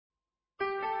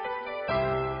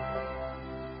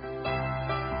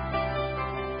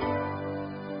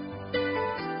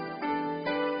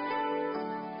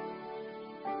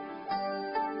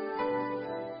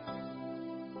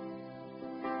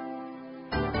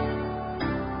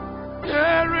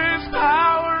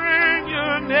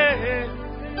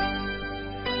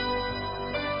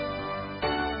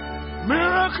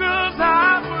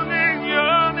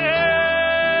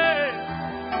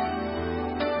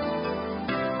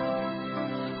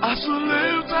As we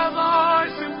lift our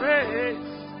voice in praise,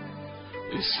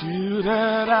 it's you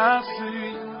that I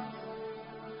see.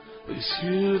 It's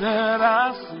you that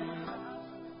I see.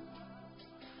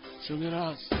 Sing it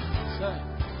out. Say.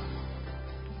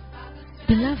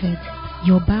 Beloved,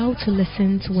 you're about to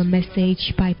listen to a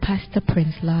message by Pastor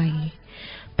Prince Lai.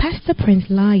 Pastor Prince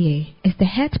Lai is the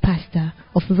head pastor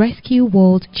of Rescue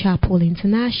World Chapel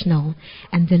International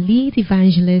and the lead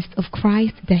evangelist of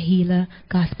Christ the Healer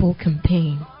Gospel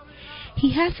Campaign.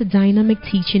 He has a dynamic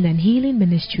teaching and healing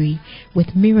ministry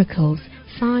with miracles,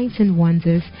 signs and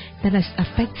wonders that has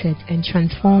affected and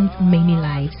transformed many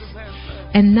lives.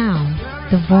 And now,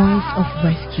 the voice of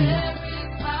rescue.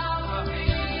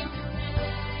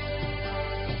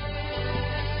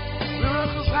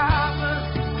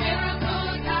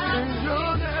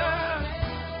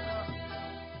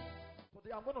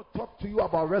 I'm going to talk to you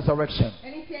about resurrection.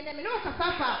 And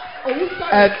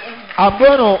I'm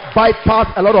going to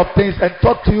bypass a lot of things and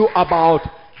talk to you about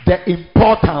the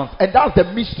importance. And that's the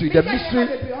mystery. The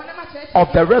mystery of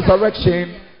the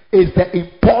resurrection is the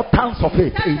importance of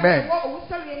it. Amen.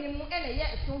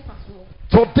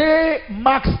 Today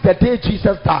marks the day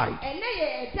Jesus died.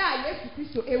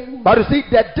 But you see,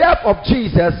 the death of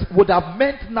Jesus would have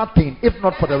meant nothing if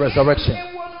not for the resurrection.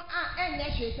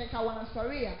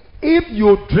 If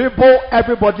you dribble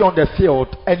everybody on the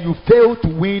field and you fail to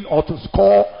win or to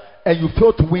score and you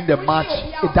fail to win the match,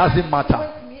 it doesn't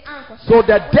matter. So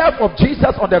the death of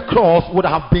Jesus on the cross would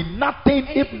have been nothing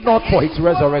if not for his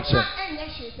resurrection.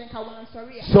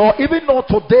 So even though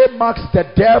today marks the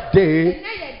death day,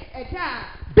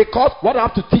 because what I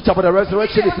have to teach about the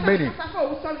resurrection is many.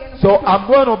 So I'm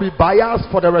going to be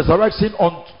biased for the resurrection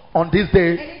on this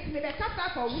day.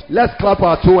 Let's clap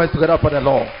our two hands together for the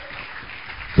Lord.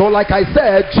 So like I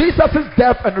said, Jesus'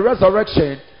 death and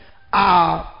resurrection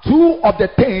are two of the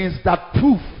things that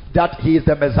prove that he is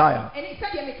the Messiah.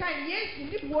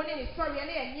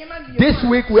 This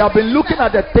week we have been looking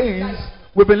at the things,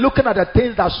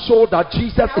 that show that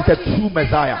Jesus is a true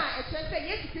Messiah.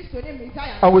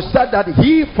 And we said that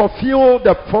he fulfilled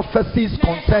the prophecies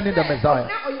concerning the Messiah.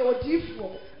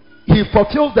 He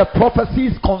fulfills the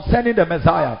prophecies concerning the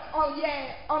Messiah.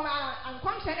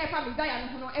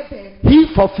 He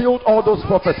fulfilled all those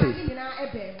prophecies.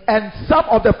 And some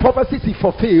of the prophecies he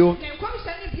fulfilled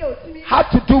had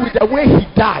to do with the way he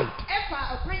died.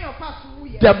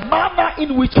 The manner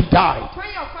in which he died.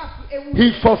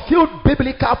 He fulfilled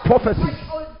biblical prophecies.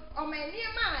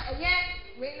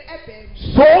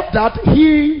 So that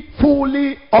he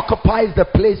fully occupies the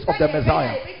place of the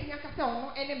Messiah.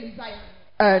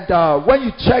 And when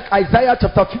you check Isaiah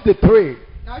chapter 53,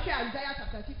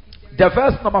 the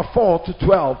verse number 4 to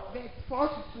 12,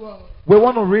 we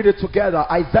want to read it together.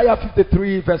 Isaiah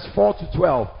 53 verse 4 to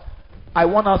 12. I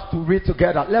want us to read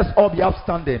together. Let's all be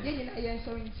upstanding.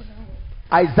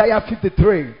 Isaiah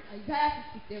 53.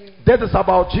 This is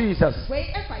about Jesus.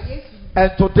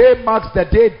 And today marks the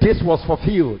day this was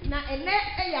fulfilled.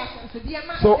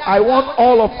 So I want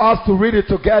all of us to read it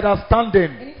together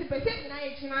standing.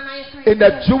 In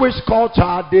the Jewish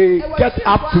culture, they get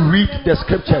up to read the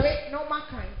scriptures.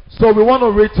 So we want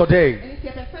to read today.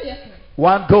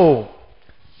 One go.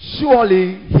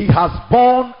 Surely he has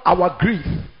borne our grief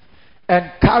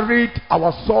and carried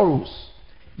our sorrows.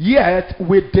 Yet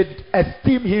we did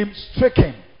esteem him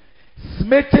stricken,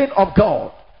 smitten of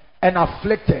God, and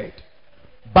afflicted.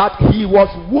 But he was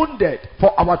wounded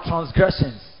for our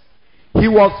transgressions. He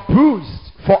was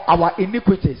bruised for our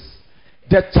iniquities.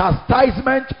 The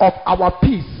chastisement of our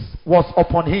peace was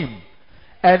upon him,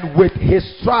 and with his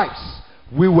stripes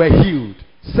we were healed.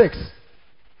 6.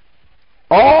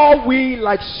 All we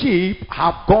like sheep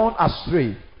have gone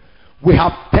astray. We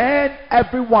have turned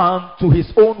everyone to his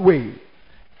own way,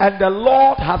 and the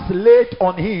Lord has laid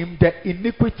on him the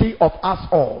iniquity of us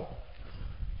all.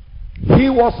 He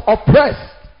was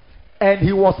oppressed and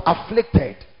he was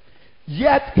afflicted,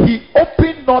 yet he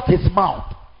opened not his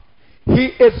mouth.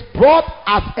 He is brought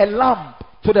as a lamb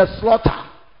to the slaughter,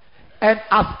 and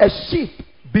as a sheep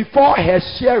before her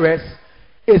shearers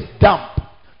is dumb,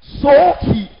 so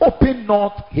he opened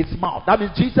not his mouth. That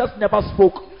means Jesus never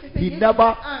spoke. He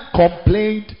never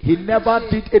complained. He never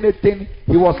did anything.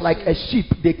 He was like a sheep.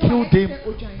 They killed him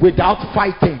without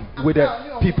fighting with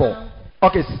the people.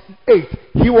 Okay, 8.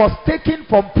 He was taken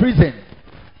from prison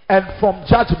and from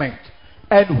judgment.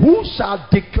 And who shall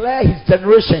declare his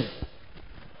generation?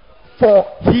 For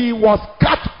he was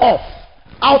cut off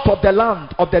out of the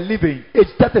land of the living, aged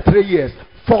 33 years.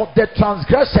 For the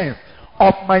transgression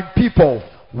of my people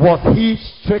was he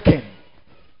stricken.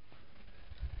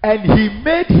 And he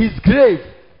made his grave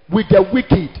with the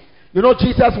wicked. You know,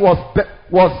 Jesus was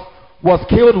was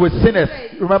killed with sinners.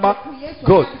 Remember?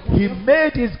 Good. He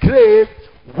made his grave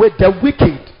with the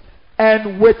wicked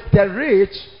and with the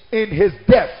rich in his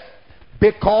death,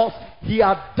 because he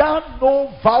had done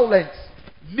no violence,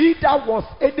 neither was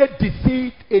any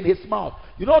deceit in his mouth.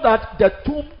 You know that the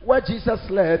tomb where Jesus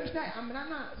slept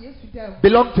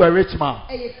belonged to a rich man.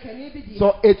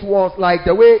 So it was like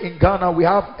the way in Ghana we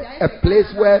have a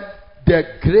place where the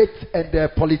great and the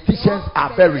politicians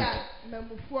are buried.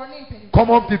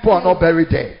 Common people are not buried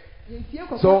there.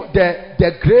 So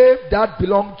the grave that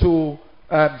belonged to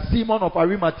Simon of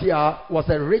Arimathea was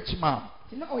a rich man.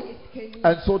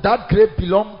 And so that grave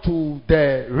belonged to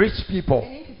the rich people.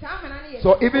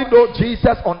 So even though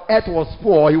Jesus on earth was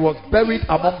poor, he was buried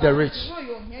among the rich.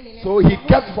 So he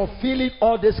kept fulfilling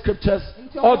all the scriptures,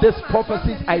 all these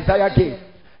prophecies Isaiah gave.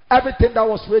 Everything that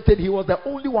was written, he was the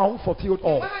only one who fulfilled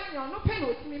all.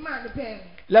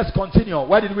 Let's continue.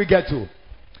 Where did we get to?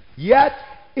 Yet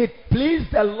it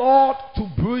pleased the Lord to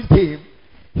bruise him.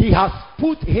 He has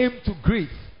put him to grief.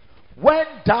 When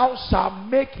thou shalt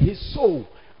make his soul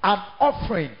an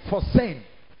offering for sin,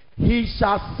 he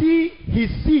shall see his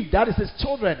seed, that is his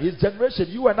children, his generation,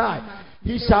 you and I.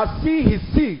 He shall see his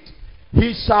seed.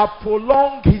 He shall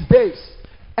prolong his days,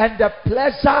 and the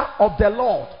pleasure of the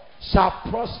Lord shall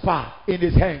prosper in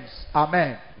his hands.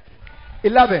 Amen.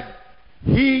 11.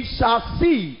 He shall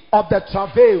see of the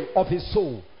travail of his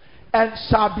soul, and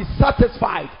shall be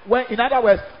satisfied. When, in other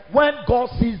words, when God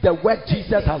sees the work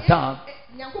Jesus has done,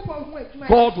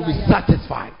 God will be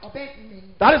satisfied.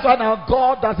 That is why now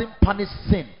God doesn't punish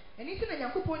sin.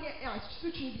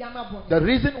 The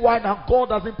reason why now God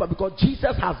doesn't punish, because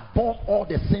Jesus has borne all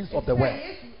the sins of the world.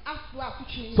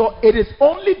 So it is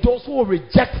only those who will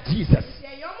reject Jesus,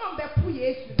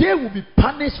 they will be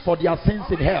punished for their sins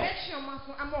in hell.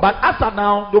 But as of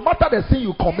now, no matter the sin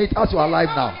you commit as you are alive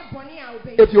now,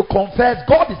 if you confess,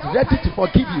 God is ready to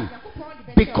forgive you,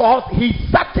 because he's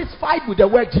satisfied with the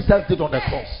work Jesus did on the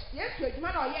cross.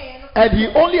 And he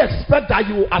only expects that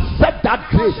you accept that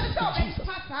grace in Jesus,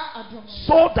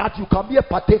 so that you can be a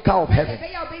partaker of heaven.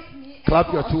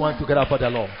 Clap your 2 hands together for the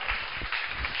Lord.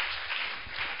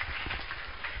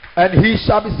 And he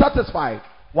shall be satisfied.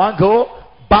 One go.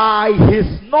 By his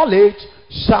knowledge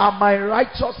shall my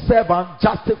righteous servant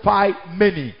justify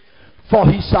many, for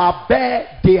he shall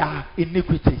bear their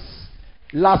iniquities.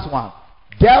 Last one.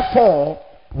 Therefore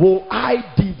will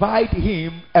I divide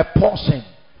him a portion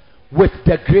with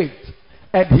the great,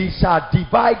 and he shall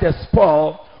divide the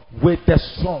spoil with the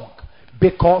strong,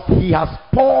 because he has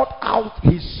poured out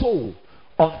his soul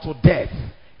unto death,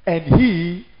 and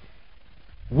he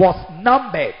was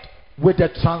numbered with the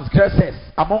transgressors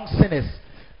among sinners,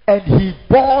 and he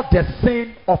bore the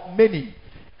sin of many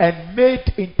and made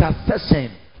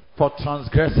intercession for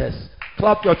transgressors.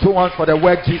 Clap your 2 hands for the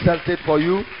work Jesus did for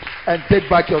you, and take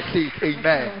back your seat.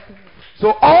 Amen.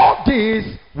 So all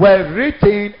these were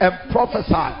written and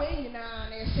prophesied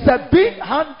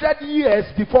 700 years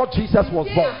before Jesus was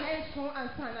born.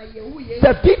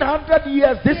 700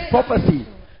 years, this prophecy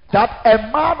that a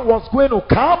man was going to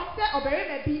come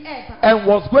and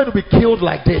was going to be killed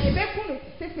like this.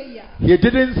 He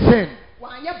didn't sin,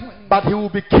 but he will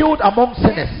be killed among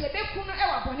sinners,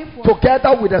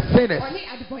 together with the sinners.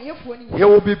 He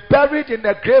will be buried in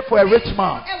the grave for a rich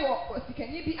man.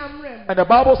 And the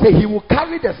Bible says he will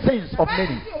carry the sins of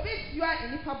many.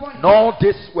 And all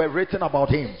this were written about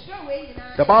him.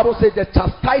 The Bible says the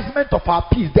chastisement of our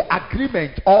peace, the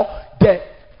agreement, or the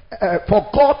for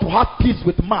God to have peace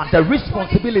with man, the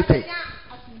responsibility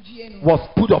was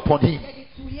put upon him.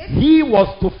 He was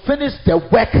to finish the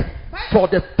work for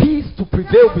the peace to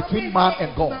prevail between man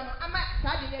and God.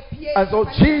 And so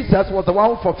Jesus was the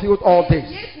one who fulfilled all this.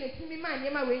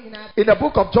 In the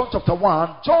book of John chapter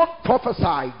 1, John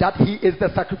prophesied that he is the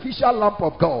sacrificial lamb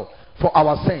of God for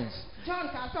our sins.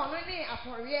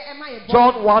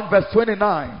 John 1 verse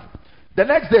 29. The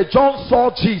next day John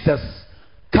saw Jesus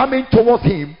coming towards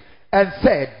him and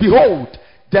said, "Behold,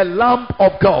 the Lamb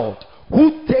of God,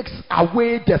 who takes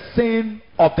away the sin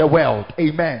of the world."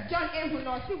 Amen.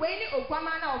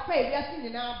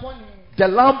 The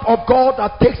Lamb of God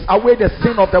that takes away the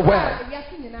sin of the world.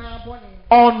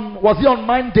 Was it on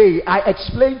Monday I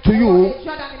explained to you,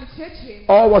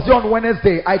 or was it on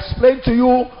Wednesday I explained to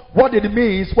you what it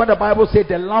means when the Bible says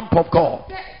the Lamb of God?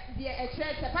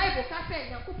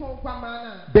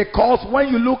 Because when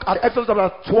you look at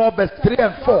Exodus 12 verse 3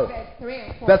 and 4,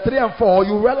 verse 3 and 4,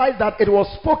 you realize that it was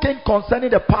spoken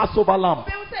concerning the Passover lamb.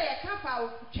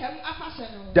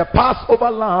 The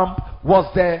Passover lamb was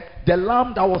the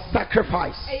lamb that was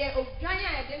sacrificed,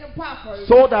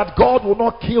 so that God will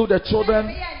not kill the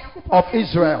children of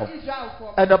Israel.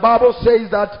 And the Bible says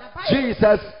that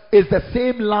Jesus is the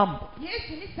same lamb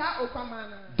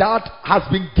that has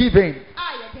been given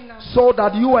so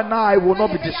that you and I will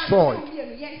not be destroyed.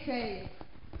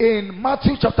 In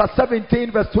Matthew chapter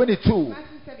 17 verse 22,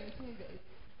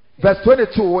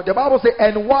 the Bible says,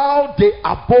 and while they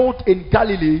abode in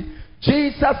Galilee,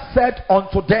 Jesus said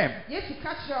unto them.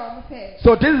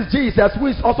 So this is Jesus who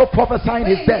is also prophesying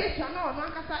his death.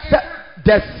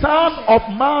 The Son of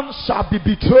Man shall be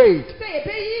betrayed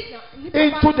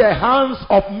into the hands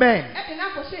of men.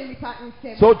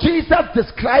 So Jesus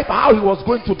described how he was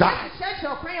going to die.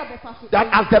 That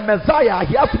as the Messiah,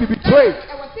 he has to be betrayed.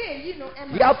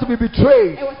 He has to be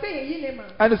betrayed.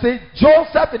 And you see,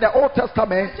 Joseph in the Old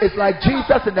Testament is like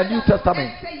Jesus in the New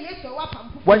Testament.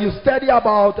 When you study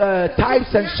about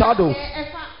types and shadows,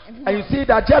 and you see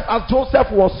that just as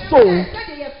Joseph was sold,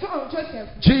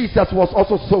 Jesus was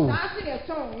also sold.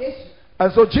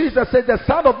 And so Jesus said the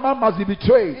Son of Man must be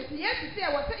betrayed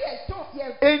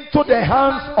into the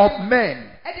hands of men.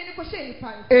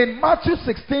 In Matthew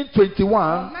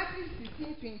 16:21,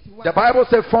 the Bible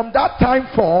said, from that time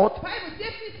forth,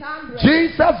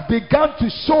 Jesus began to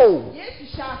show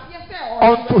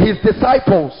unto his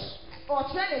disciples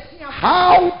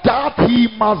how that he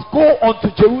must go unto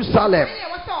Jerusalem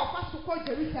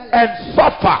and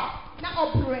suffer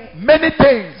many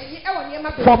things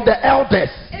from the elders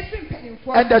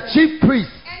and the chief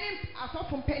priests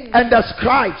and the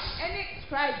scribes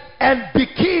and be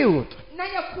killed.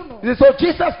 So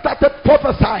Jesus started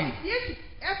prophesying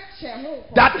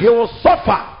that he will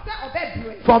suffer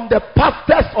from the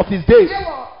pastors of his days.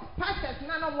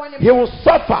 He will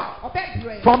suffer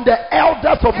from the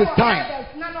elders of his time,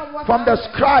 from the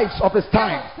scribes of his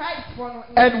time,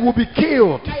 and will be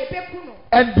killed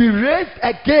and be raised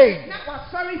again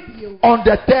on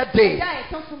the third day.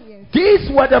 These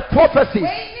were the prophecies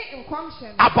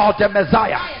about the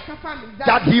Messiah,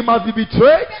 that he must be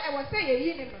betrayed,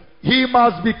 he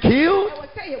must be killed,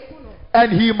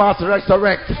 and he must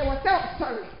resurrect.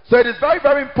 So it is very,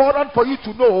 very important for you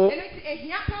to know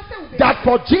that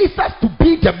for Jesus to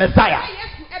be the Messiah,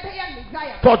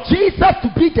 for Jesus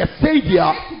to be the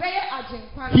Savior,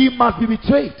 he must be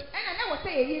betrayed,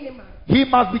 he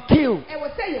must be killed,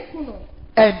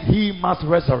 and he must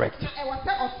resurrect.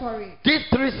 These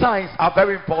three signs are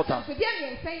very important.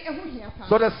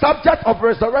 So the subject of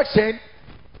resurrection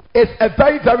is a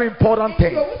very, very important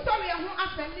thing.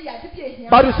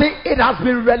 But you see, it has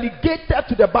been relegated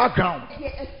to the background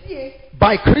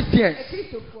by Christians.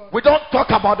 We don't talk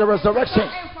about the resurrection.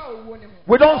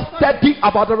 We don't study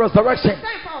about the resurrection.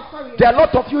 There are a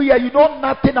lot of you here, you know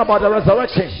nothing about the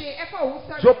resurrection.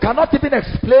 You cannot even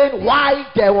explain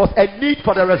why there was a need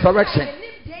for the resurrection.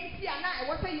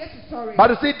 But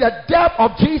you see, the death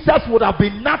of Jesus would have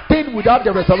been nothing without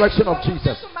the resurrection of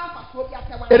Jesus.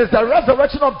 It is the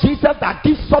resurrection of Jesus that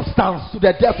gives substance to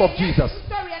the death of Jesus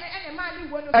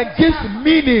and gives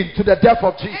meaning to the death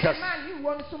of Jesus.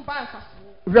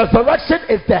 Resurrection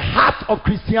is the heart of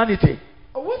Christianity.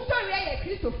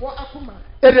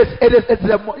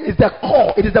 It's the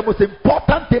core. It is the most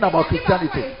important thing about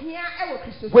Christianity.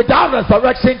 Without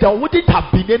resurrection, there wouldn't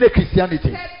have been any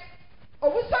Christianity.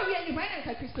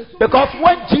 Because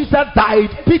when Jesus died,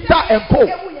 Peter and Paul,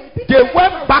 they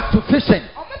went back to fishing.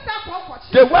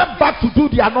 They went back to do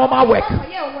their normal work.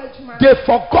 They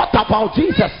forgot about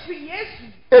Jesus.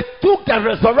 It took the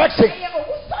resurrection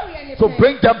to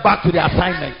bring them back to their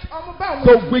assignment.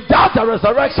 So without the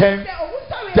resurrection,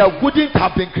 there wouldn't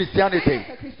have been Christianity.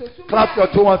 Clap your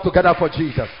two hands together for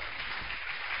Jesus.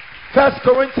 1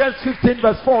 Corinthians 15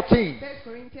 verse 14.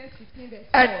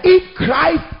 And if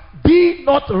Christ be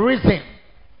not risen,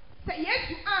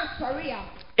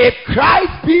 if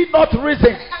Christ be not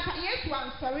risen,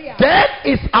 then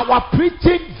is our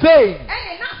preaching vain.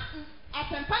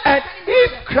 And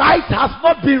if Christ has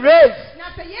not been raised,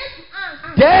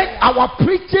 then our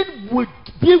preaching would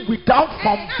be without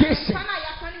foundation.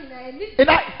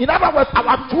 In other words,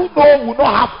 our true know will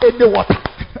not have any water.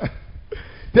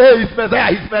 There is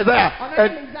Messiah, he's Messiah.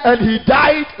 And he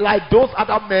died like those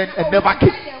other men and never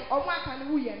came.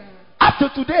 Up to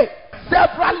today,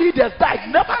 several leaders died,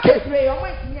 never came.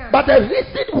 But the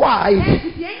reason why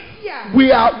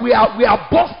we are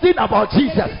boasting about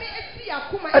Jesus,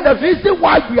 and the reason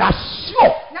why we are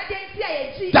sure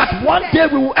that one day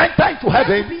we will enter into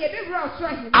heaven,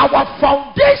 our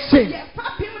foundation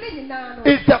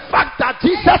is the fact that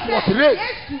Jesus was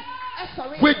raised.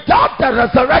 Without the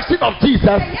resurrection of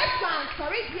Jesus,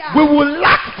 we will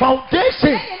lack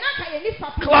foundation.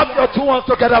 Clap your two hands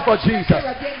together for Jesus.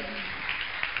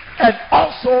 And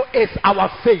also is our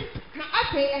faith.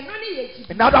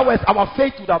 In other words, our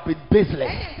faith would have been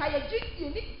baseless.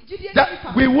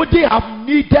 That we wouldn't have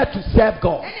needed to serve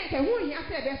God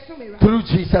through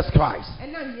Jesus Christ.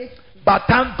 But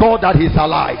thank God that He's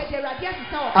alive.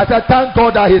 I said, thank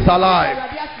God that He's alive.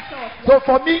 So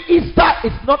for me, Easter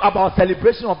is not about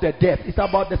celebration of the death. It's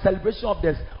about the celebration of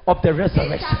the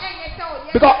resurrection.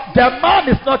 Because the man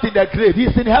is not in the grave.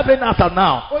 He's in heaven as of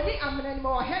now.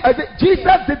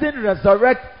 Jesus didn't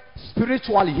resurrect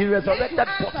spiritually. He resurrected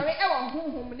bodily.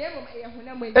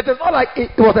 It is not like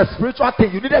it was a spiritual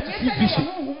thing. You needed to see vision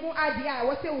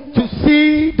to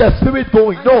see the spirit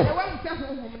going. No.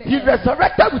 He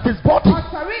resurrected with his body.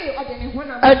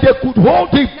 And they could hold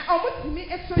him.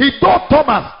 He told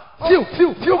Thomas,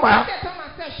 feel my hand.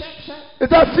 He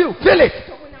said, feel it.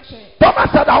 Thomas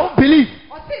said, I won't believe.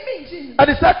 And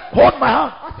he said, hold my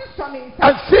hand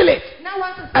and feel it.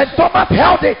 And Thomas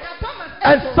held it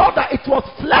and saw that it was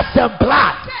flesh and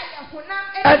blood.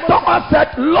 And Thomas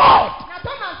said, Lord.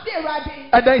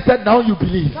 And then he said, now you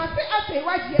believe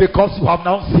because you have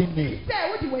now seen me.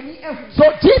 So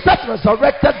Jesus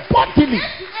resurrected bodily.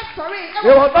 He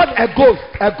was not a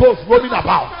ghost roaming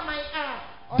about.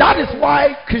 That is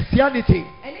why Christianity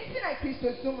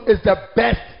is the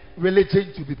best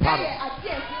religion to be part of.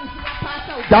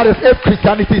 That is if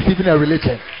Christianity is even a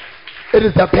religion. It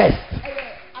is the best.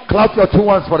 Clap your 2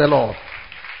 hands for the Lord.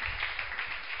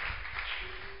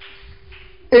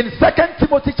 In 2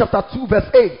 Timothy chapter 2 verse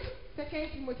 8,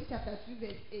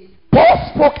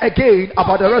 Paul spoke again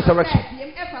about the resurrection.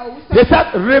 He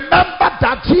said, remember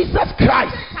that Jesus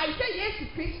Christ,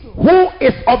 who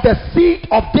is of the seed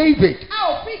of David,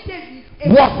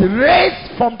 was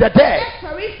raised from the dead.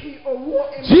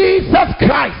 Jesus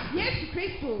Christ,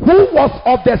 who was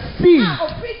of the seed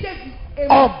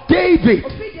of David,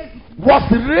 was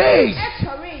raised.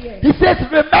 He says,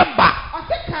 remember.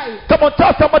 Come on,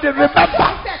 tell somebody, remember.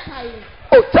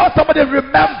 Oh, tell somebody,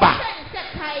 remember.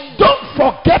 Don't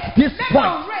forget this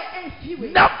point.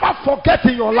 Never forget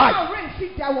in your life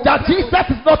that Jesus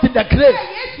is not in the grave.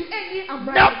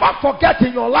 Never forget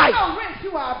in your life.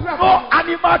 No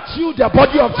animal chewed the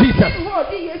body of Jesus.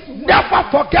 Never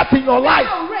forget in your life.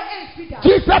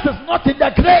 Jesus is not in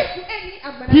the grave.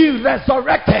 He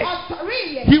resurrected.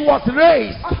 He was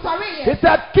raised. He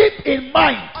said, keep in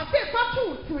mind.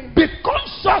 Be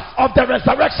conscious of the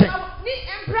resurrection.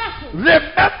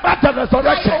 Remember the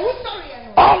resurrection.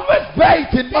 Always bear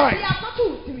it in mind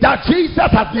that Jesus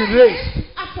has been raised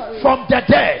from the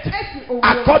dead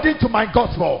according to my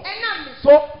gospel.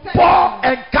 So Paul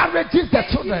encourages the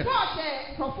children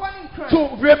to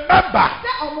remember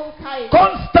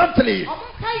constantly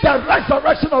the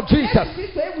resurrection of Jesus,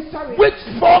 which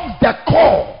forms the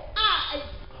core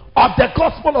of the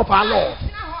gospel of our Lord.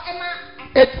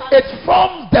 It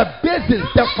forms the basis,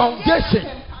 the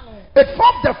foundation. It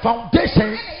forms the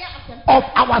foundation of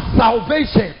our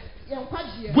salvation.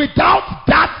 Without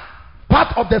that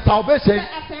part of the salvation,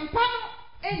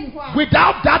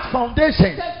 without that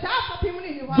foundation,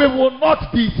 we will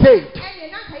not be saved.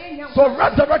 So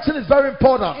resurrection is very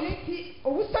important.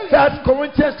 1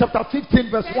 Corinthians chapter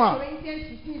 15 verse 1.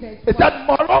 It said,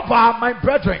 moreover, my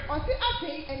brethren,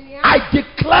 I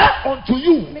declare unto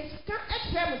you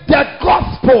the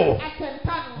gospel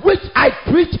which I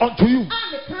preach unto you,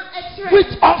 which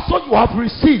also you have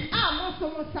received.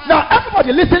 Now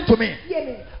everybody listen to me.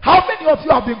 How many of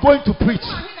you have been going to preach?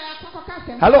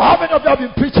 Hello, how many of you have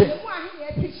been preaching?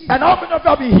 And how many of you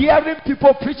have been hearing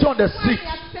people preaching on the street?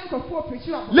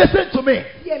 Listen to me.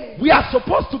 We are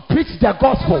supposed to preach the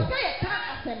gospel.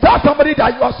 Tell somebody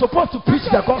that you are supposed to preach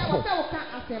the gospel.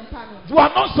 You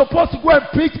are not supposed to go and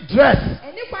preach dress.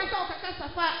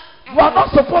 You are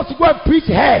not supposed to go and preach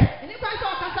hair.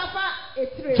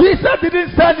 Jesus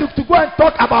didn't send you to go and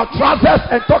talk about trousers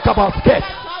and talk about skirts.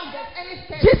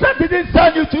 Jesus didn't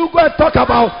send you to go and talk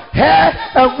about hair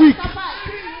and wig.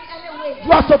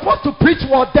 You are supposed to preach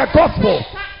what? The gospel.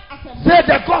 Say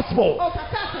the gospel.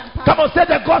 Come on, say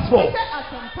the gospel.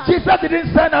 Jesus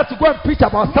didn't send us to go and preach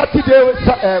about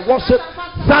Saturday worship,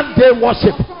 Sunday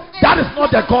worship. That is not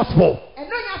the gospel.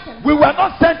 We were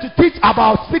not sent to teach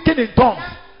about speaking in tongues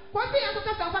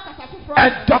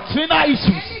and doctrinal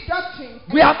issues.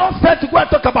 We are not sent to go and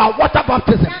talk about water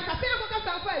baptism.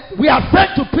 We are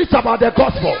sent to preach about the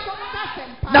gospel.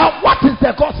 Now, what is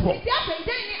the gospel?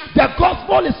 The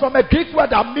gospel is from a Greek word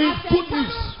that means good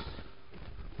news.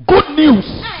 Good news.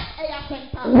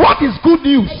 What is good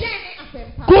news?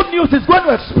 Good news is going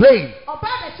to explain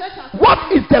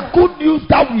what is the good news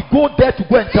that we go there to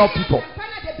go and tell people.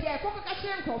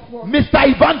 Mr.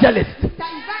 Evangelist,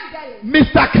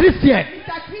 Mr. Christian,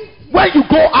 when you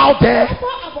go out there,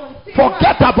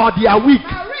 forget about their week.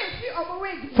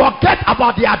 forget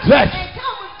about the address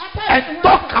and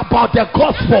talk about the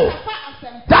gospel.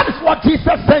 That is what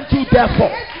Jesus sent you there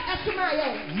for.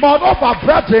 Moreover,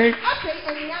 brethren,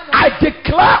 I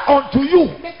declare unto you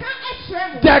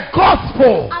the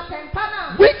gospel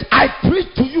which I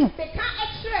preach to you,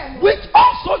 which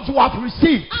also you have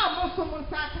received,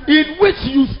 in which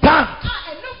you stand.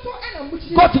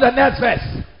 Go to the next verse.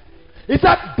 It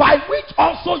said, by which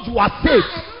also you are saved.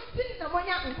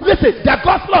 Listen, the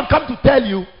gospel I'm come to tell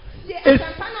you is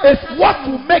what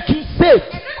will make you saved.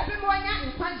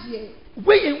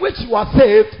 In which you are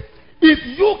saved, if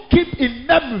you keep in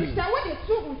memory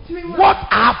what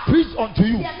I have preached unto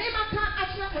you,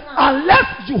 unless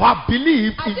you have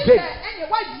believed in vain.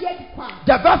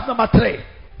 The verse number 3.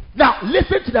 Now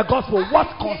listen to the gospel.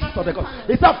 What consists of the gospel?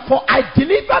 It said, for I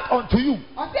delivered unto you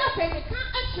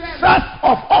first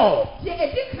of all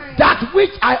that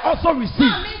which I also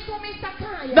received.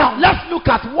 Now let's look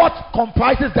at what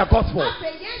comprises the gospel.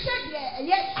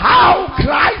 How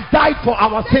Christ died for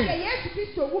our sins.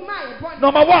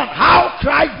 Number 1, how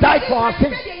Christ died for our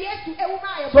sins.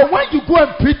 So when you go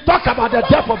and preach, talk about the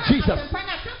death of Jesus.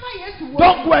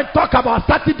 Don't go and talk about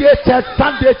Saturday church,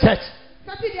 Sunday church.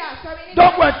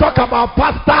 Don't go and talk about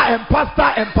pastor and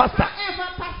pastor and pastor.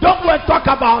 Don't go and talk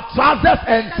about trousers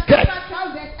and skirts.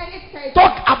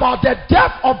 Talk about the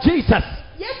death of Jesus.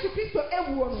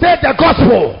 Say the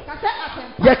gospel.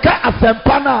 That's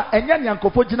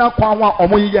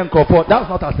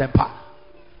not asempa.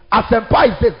 Asempa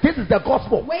is this. This is the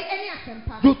gospel.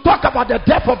 You talk about the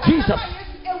death of Jesus.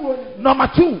 Number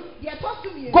 2.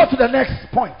 Go to the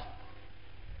next point.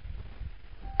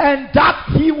 And that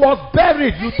he was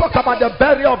buried. You talk about the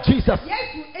burial of Jesus.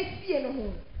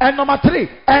 And number 3.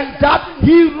 And that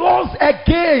he rose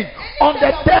again on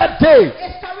the 3rd day.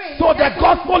 So the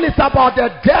gospel is about the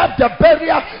death, the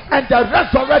burial, and the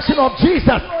resurrection of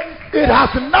Jesus. It has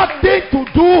nothing to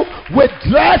do with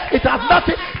dress. It has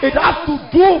to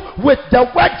do with the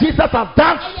work Jesus has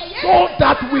done, so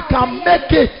that we can make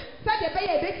it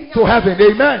to heaven.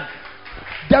 Amen.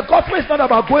 The gospel is not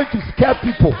about going to scare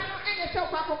people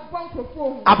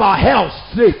about hell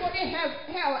straight.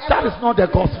 That is not the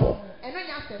gospel.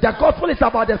 The gospel is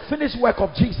about the finished work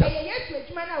of Jesus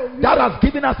that has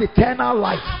given us eternal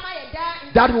life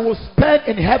that we will spend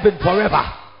in heaven forever.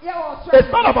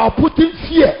 It's not about putting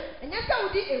fear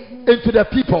into the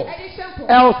people,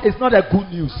 else it's not a good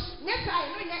news.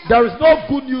 There is no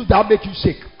good news that makes you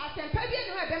shake.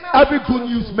 Every good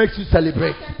news makes you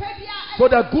celebrate. So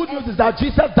the good news is that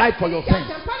Jesus died for your sins,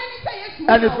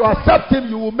 and if you accept him,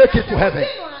 you will make it to heaven,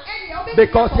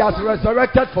 because he has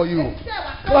resurrected for you.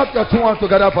 Clap your 2 hands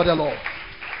together for the Lord.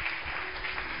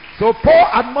 So Paul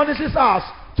admonishes us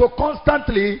to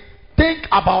constantly think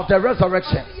about the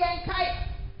resurrection.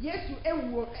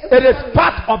 It is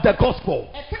part of the gospel.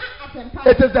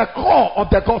 It is the core of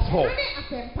the gospel.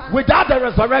 Without the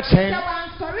resurrection,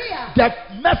 the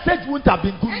message wouldn't have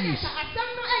been good news.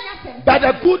 But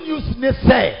the good news is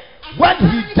say, when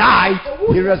he died,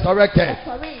 he resurrected.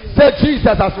 Say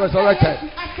Jesus has resurrected.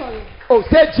 Oh,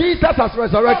 say Jesus has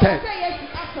resurrected.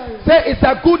 Say it's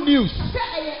a good news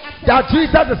that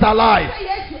Jesus is alive.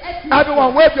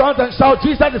 Everyone wave your hands and shout,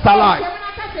 Jesus is alive.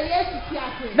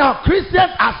 Now,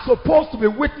 Christians are supposed to be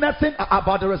witnessing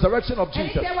about the resurrection of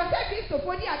Jesus. And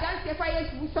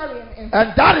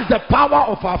that is the power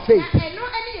of our faith.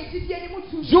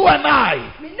 You and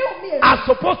I are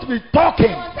supposed to be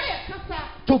talking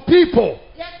to people,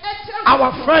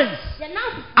 our friends,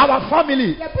 our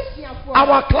family,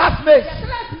 our classmates,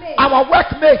 our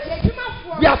workmates.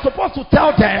 We are supposed to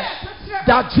tell them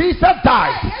that Jesus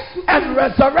died and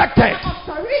resurrected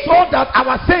so that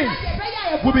our sins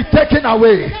will be taken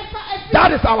away.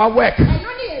 That is our work.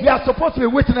 We are supposed to be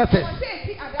witnesses.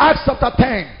 Acts chapter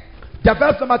 10, the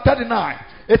verse number 39.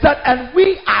 It said, and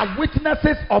we are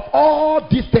witnesses of all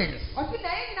these things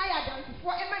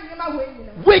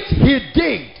which he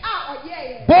did,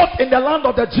 both in the land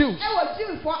of the Jews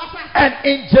and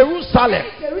in Jerusalem,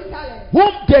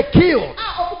 whom they killed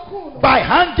by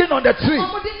hanging on the tree.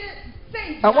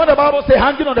 And when the Bible says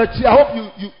hanging on the tree, I hope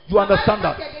you understand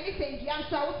that.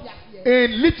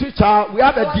 In literature, we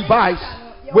have a device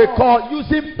we call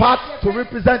using part to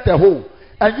represent a whole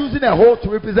and using a whole to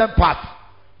represent part.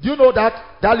 Do you know that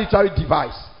literary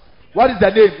device? What is the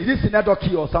name? Is it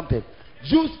synedoche or something?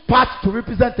 Use part to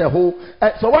represent a whole.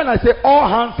 So when I say all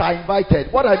hands are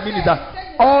invited, what I mean is that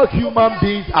all human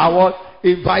beings are what?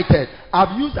 Invited.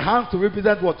 I've used hands to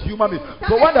represent what? Human beings.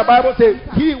 So when the Bible says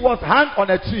he was hanged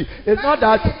on a tree, it's not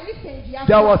that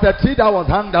there was a tree that was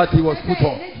hung that he was put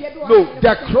on. No,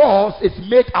 the cross is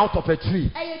made out of a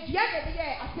tree.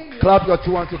 Clap your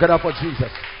 2 hands together for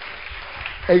Jesus.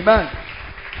 Amen.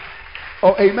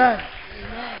 Oh, amen.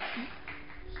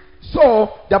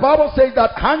 So the Bible says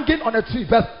that hanging on a tree,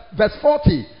 verse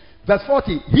 40. Verse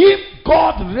 40. Him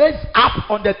God raised up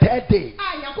on the third day.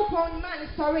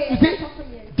 You see,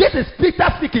 this is Peter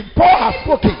speaking. Paul has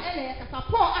spoken.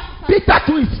 Peter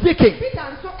too is speaking.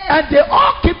 And they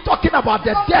all keep talking about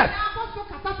the death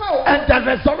and the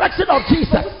resurrection of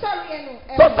Jesus.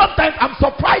 So sometimes I'm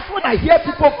surprised when I hear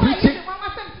people preaching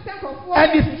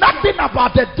and it's nothing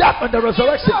about the death and the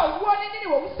resurrection.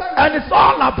 And it's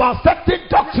all about certain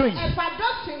doctrines,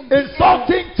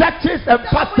 insulting churches and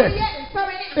pastors,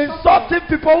 insulting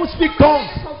people who speak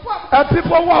tongues, and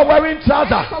people who are wearing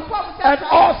trousers, and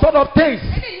all sort of things.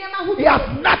 It has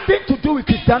nothing to do with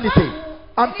Christianity.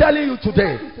 I'm telling you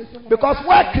today. Because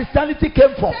where Christianity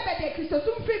came from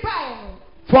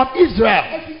Israel,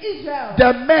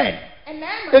 the men,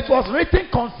 it was written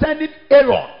concerning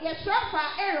Aaron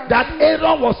that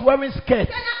Aaron was wearing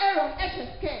skirts.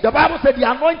 The Bible said the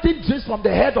anointing drips from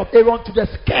the head of Aaron to the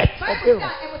skirt of Aaron.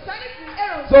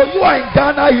 So you are in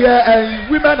Ghana here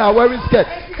and women are wearing skirts.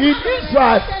 In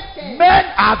Israel, men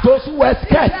are those who wear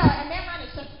skirts.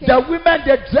 The women,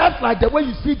 they dress like the way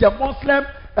you see the Muslim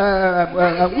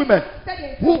women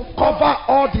who cover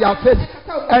all their face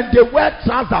and they wear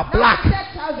trousers black.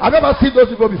 I've never seen those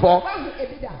people before.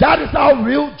 That is how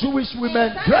real Jewish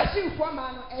women dress.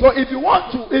 So if you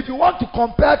want to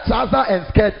compare trouser and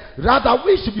skirt, rather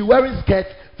we should be wearing skirts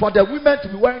for the women to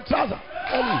be wearing trousers.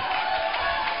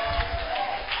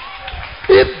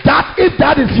 If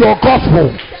that is your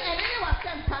gospel,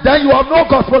 then you have no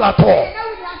gospel at all.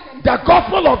 The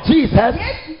gospel of Jesus,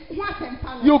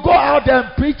 you go out there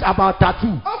and preach about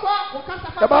tattoo.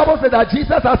 The Bible says that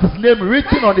Jesus has his name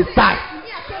written on his thigh.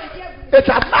 It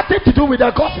has nothing to do with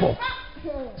the gospel.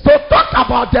 So talk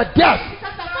about the death,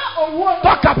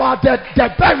 talk about the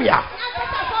burial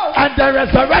and the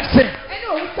resurrection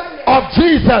of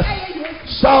Jesus.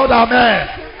 Shout amen.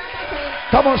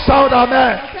 Come on, shout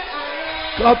amen.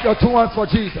 Clap your 2 hands for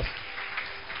Jesus.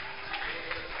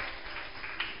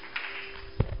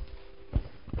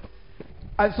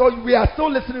 And so we are still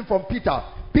listening from Peter.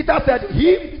 Peter said,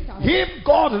 him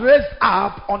God raised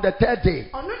up on the third day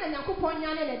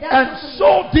and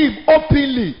showed him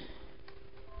openly.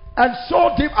 And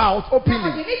showed him out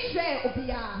openly.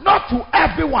 Not to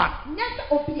everyone,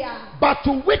 but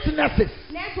to witnesses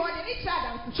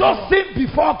chosen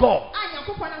before God,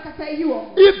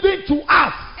 even to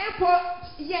us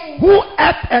who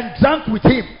ate and drank with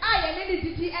him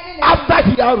after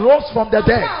he arose from the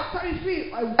dead.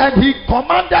 And he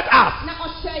commanded us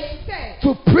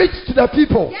to preach to the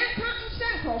people,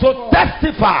 to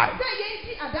testify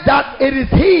that it is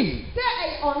he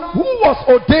who was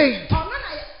ordained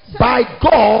by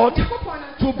God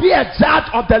to be a judge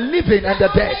of the living and the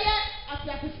dead.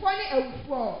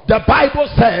 The Bible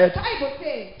said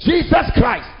Jesus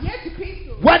Christ,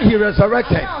 when he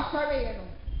resurrected,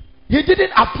 he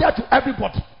didn't appear to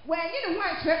everybody.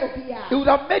 It would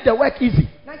have made the work easy.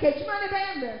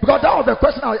 Because that was the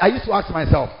question I used to ask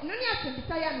myself.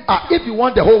 If you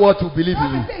want the whole world to believe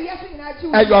in you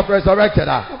and you have resurrected,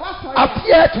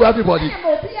 appear to everybody.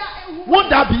 Won't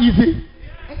that be easy?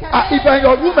 If in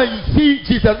your room and you see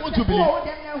Jesus, won't you believe?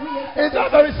 It's not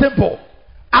very simple.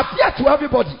 Appear to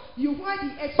everybody.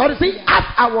 But you see, as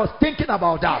I was thinking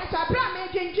about that,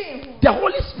 the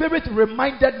Holy Spirit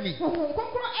reminded me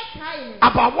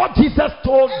about what Jesus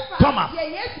told Thomas.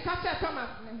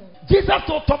 Jesus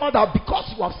told Thomas that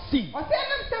because you have seen,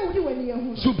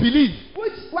 you believe.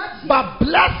 But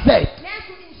blessed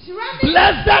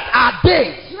are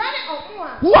they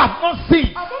who have not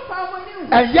seen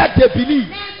and yet they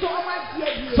believe.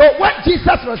 So when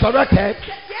Jesus resurrected,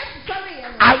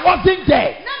 I wasn't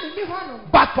there.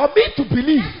 But for me to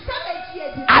believe,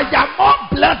 I am more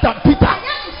blessed than Peter.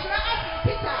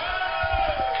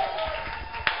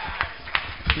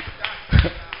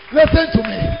 Listen to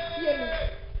me.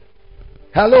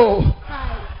 Hello.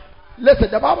 Listen,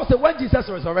 the Bible says when Jesus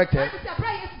resurrected,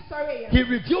 he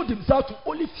revealed himself to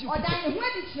only few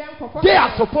people. They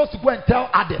are supposed to go and tell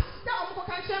others.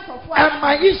 And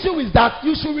my issue is that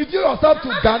you should reveal yourself to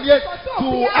Ghanaians,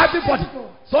 to everybody,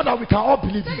 so that we can all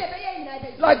believe you.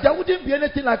 Like there wouldn't be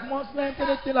anything like Muslims,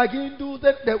 anything like Hindus.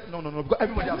 No, because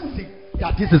everybody has seen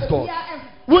that this is God.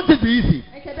 Wouldn't it be easy?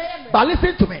 But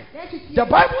listen to me. The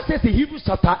Bible says in Hebrews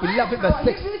chapter 11 verse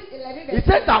 6, it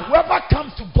says that whoever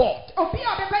comes to God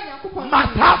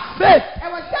must have faith,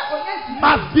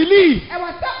 must believe.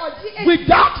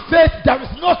 Without faith, there is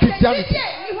no Christianity.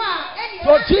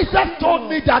 So Jesus told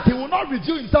me that he will not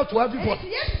reveal himself to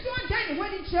everybody.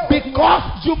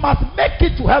 Because you must make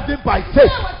it to heaven by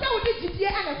faith.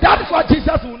 That is why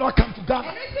Jesus will not come to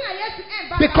Ghana.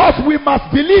 Because we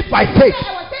must believe by faith.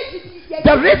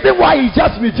 The reason why he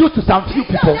just revealed to some few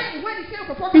people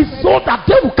is so that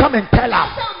they will come and tell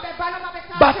us.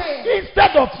 But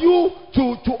instead of you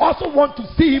to also want to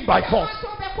see him by force,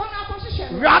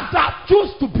 rather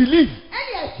choose to believe.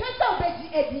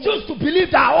 Choose to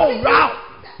believe that, oh wow,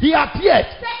 he appeared.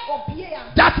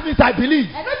 That means I believe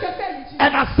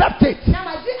and accept it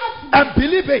and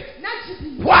believe it.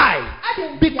 Why?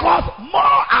 Because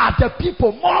more are the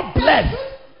people, more blessed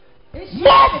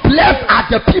are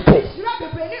the people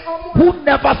who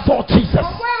never saw Jesus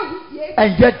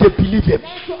and yet they believe him,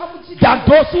 than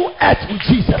those who ate with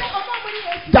Jesus,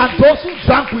 than those who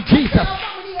drank with Jesus,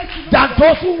 than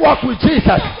those who walked with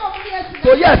Jesus.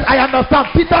 So yes, I understand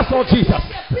Peter saw Jesus,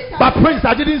 but Prince,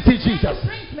 I didn't see Jesus.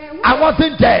 I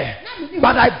wasn't there,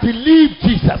 but I believe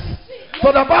Jesus.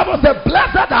 So the Bible said,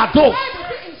 blessed are those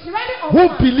who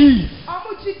believe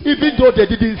even though they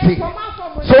didn't see.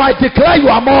 So I declare you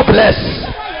are more blessed.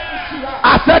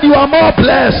 I said you are more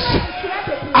blessed.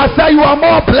 I said you are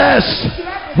more blessed.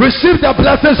 Receive the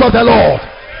blessings of the Lord.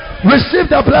 Receive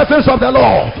the blessings of the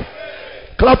Lord.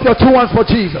 Clap your 2 hands for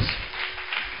Jesus.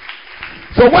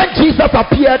 So when Jesus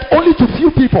appeared only to few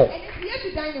people,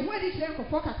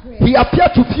 he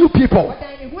appeared to few people.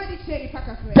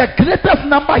 The greatest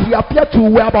number he appeared to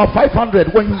were about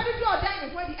 500.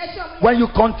 When you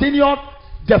continue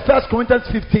the 1 Corinthians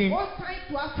 15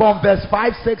 from verse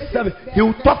 5, 6, 7, he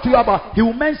will talk to you about, he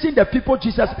will mention the people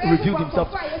Jesus revealed himself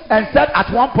and said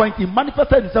at one point he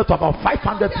manifested himself to about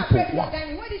 500 people. Wow.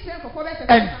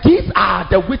 And these are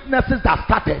the witnesses that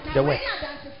started the work.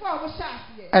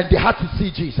 And they had to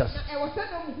see Jesus.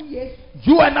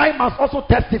 You and I must also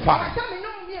testify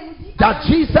that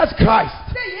Jesus Christ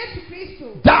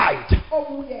died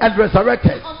and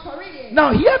resurrected.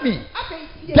 Now hear me.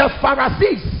 The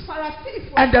Pharisees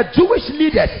and the Jewish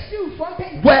leaders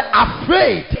were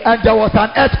afraid and there was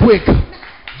an earthquake.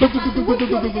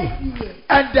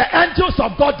 And the angels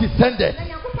of God descended.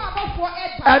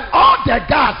 And all the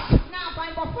gods,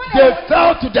 they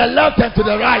fell to the left and to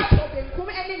the right.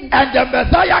 And the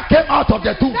Messiah came out of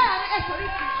the tomb.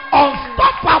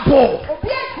 Unstoppable.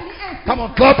 Come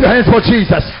on, clap your hands for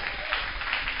Jesus.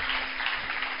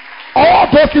 All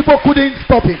those people couldn't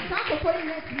stop him.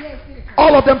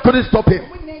 All of them couldn't stop him.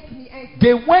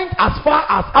 They went as far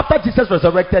as after Jesus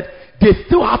resurrected, they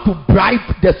still had to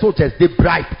bribe the soldiers. They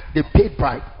bribed. They paid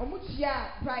bribe.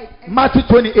 Matthew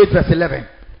 28 verse 11.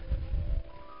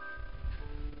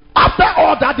 After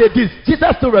all that they did,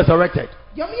 Jesus still resurrected.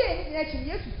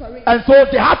 And so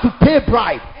they had to pay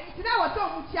bribe.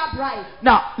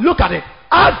 Now look at it.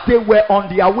 As they were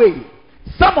on their way,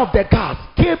 some of the guards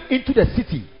came into the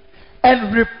city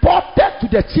and reported to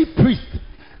the chief priest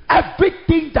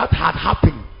everything that had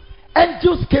happened.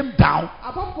 Angels came down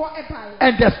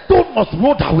and the stone was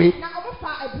rolled away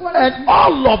and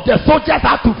all of the soldiers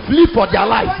had to flee for their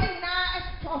life.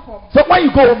 So when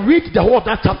you go home, read the whole of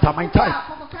that chapter, my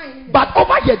time. But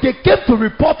over here they came to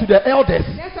report to the elders.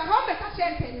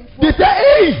 They said,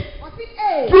 hey,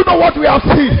 do you know what we have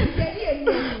seen?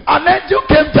 An angel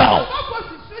came down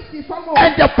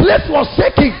and the place was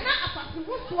shaking,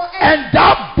 and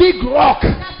that big rock,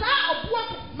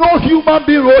 no human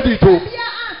being rolled it.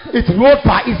 It rolled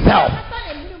by itself.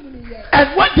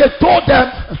 And when they told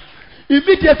them,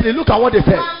 immediately look at what they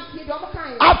said.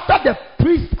 After the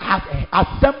priest had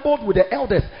assembled with the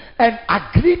elders and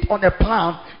agreed on a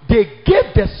plan, they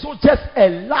gave the soldiers a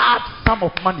large sum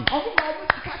of money.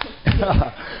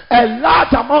 A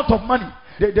large amount of money.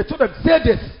 They told them, say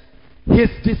this. His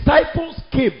disciples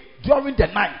came during the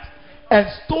night and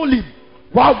stole him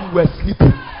while we were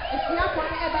sleeping.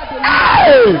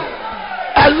 Hey!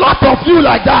 A lot of you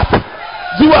like that.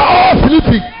 You were all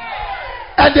sleeping.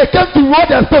 And they came to roll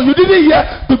the stone. You didn't hear?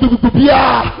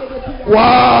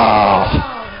 Wow.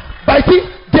 But see,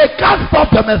 they can't stop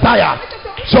the Messiah.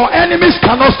 Your enemies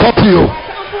cannot stop you.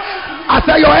 I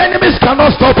said your enemies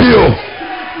cannot stop you.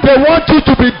 They want you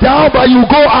to be down, but you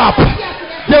go up.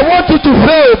 They want you to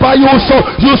fail, but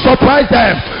you surprise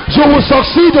them. You will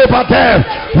succeed over them.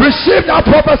 Receive that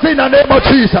prophecy in the name of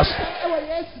Jesus.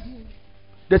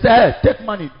 They say, hey, take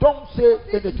money. Don't say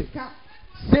anything.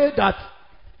 Say that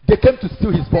they came to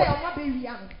steal his body.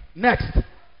 Next.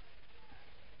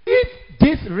 If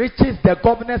this reaches the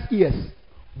governor's ears,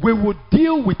 we will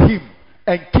deal with him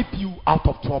and keep you out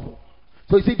of trouble.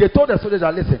 So you see, they told the soldiers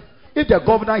that, listen, if the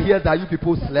governor hears that you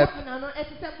people slept,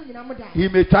 he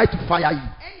may try to fire you.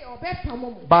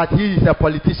 But he is a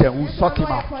politician. We'll sort him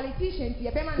out.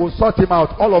 We'll sort him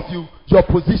out. All of you, your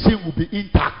position will be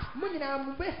intact.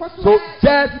 So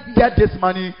just get this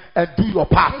money and do your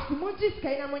part.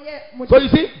 So you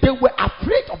see, they were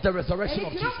afraid of the resurrection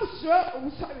of Jesus.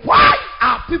 Why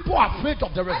are people afraid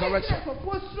of the resurrection?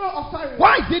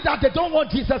 Why is it that they don't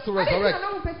want Jesus to resurrect?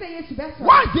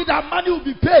 Why is it that money will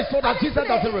be paid so that Jesus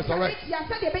doesn't resurrect?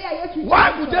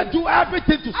 Why would they do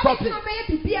everything to stop him?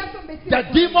 The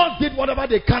demons did whatever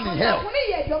they can in hell,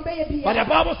 but the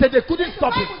Bible said they couldn't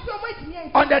stop him.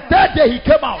 On the third day he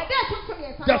came out.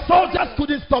 The soldiers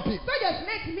couldn't stop him.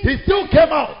 He still came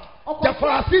out. The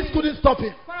Pharisees couldn't stop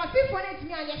him.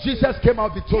 Jesus came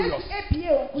out victorious.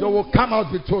 You will come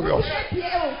out victorious.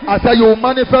 I said you will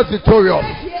manifest victorious.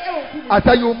 I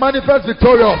said you will manifest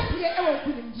victorious.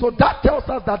 So that tells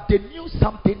us that they knew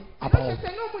something about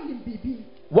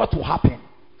what will happen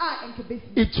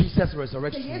if Jesus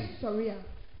resurrects.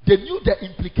 They knew the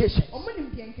implications.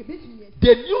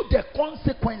 They knew the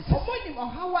consequences.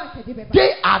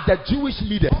 They are the Jewish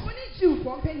leaders.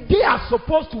 They are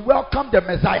supposed to welcome the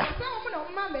Messiah.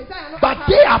 But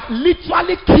they have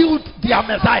literally killed their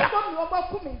Messiah.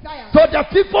 So the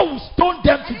people will stone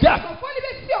them to death.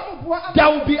 There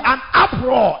will be an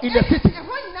uproar in the city.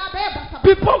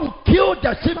 People will kill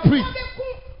the chief priest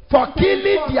for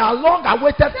killing their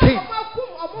long-awaited king,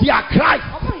 their Christ.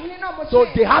 So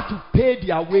they had to pay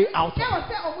their way out of it.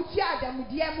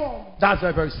 That's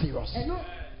very, very serious.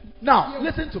 Now,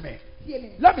 listen to me.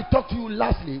 Let me talk to you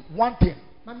lastly, one thing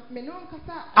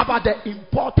about the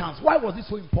importance. Why was it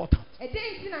so important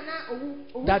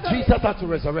that Jesus had to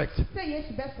resurrect?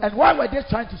 And why were they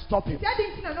trying to stop him?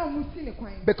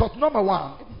 Because number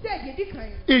one,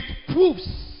 it proves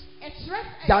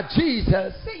that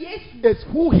Jesus is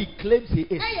who he claims he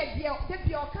is.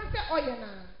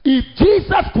 If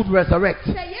Jesus could resurrect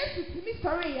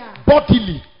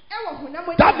bodily,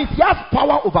 that means he has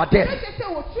power over death.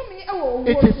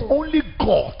 It is only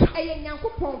God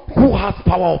who has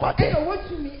power over death.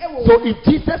 So if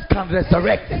Jesus can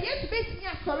resurrect,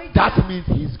 that means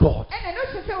he's God.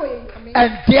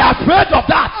 And they are afraid of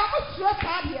that.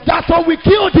 That's why we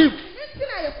killed him.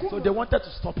 So they wanted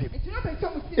to stop him.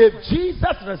 If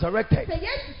Jesus resurrected,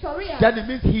 then it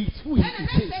means he's who he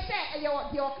is.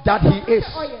 That he is.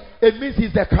 It means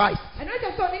he's the Christ.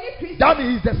 That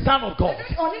means he's the Son of God.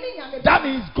 That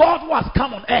means God who has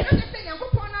come on earth.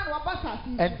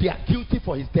 And they are guilty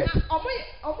for his death.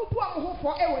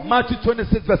 Matthew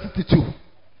 26 verse 62.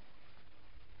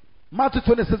 Matthew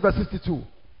 26 verse 62.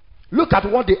 Look at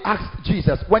what they asked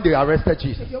Jesus when they arrested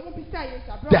Jesus.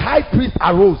 The high priest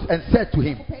arose and said to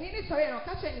him,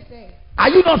 "Are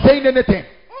you not saying anything?"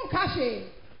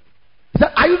 He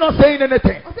said, "Are you not saying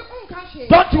anything?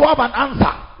 Don't you have an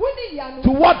answer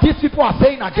to what these people are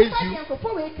saying against you?"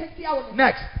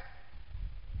 Next.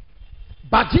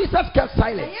 But Jesus kept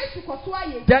silent.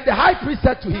 Then the high priest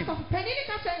said to him,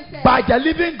 "By the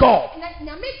living God,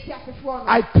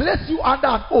 I place you under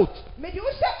an oath.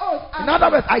 In other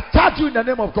words, I charge you in the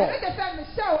name of God.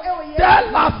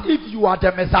 Tell us if you are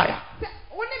the Messiah.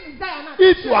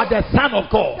 If you are the Son of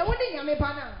God."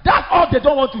 That's all they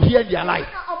don't want to hear in their life.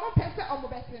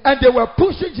 And they were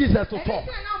pushing Jesus to talk.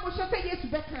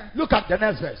 Look at the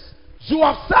next verse. "You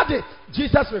have said it."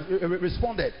 Jesus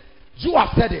responded. "You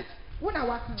have said it."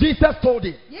 Jesus told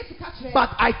him,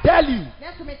 "But I tell you,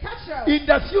 in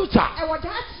the future,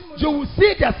 you will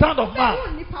see the Son of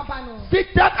Man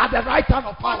seated at the right hand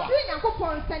of power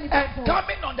and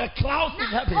coming on the clouds in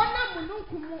heaven."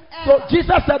 So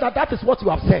Jesus said that is what you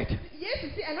have said.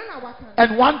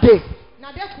 And one day,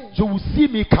 you will see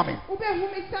me coming.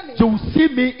 You will see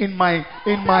me in my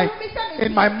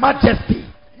majesty,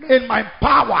 in my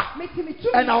power,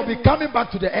 and I'll be coming back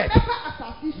to the earth.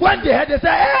 When they heard, they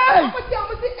said, "Hey!"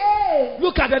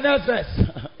 Look at the next verse.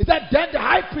 He said, "Then the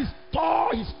high priest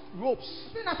tore his robes."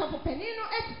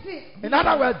 In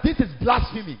other words, this is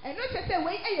blasphemy.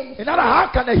 In other words, how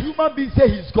can a human being say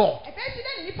he's God?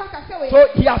 So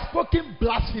he has spoken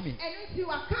blasphemy.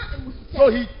 So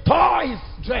he tore his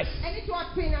dress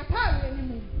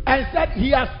and said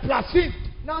he has blasphemed.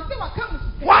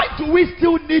 Why do we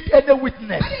still need any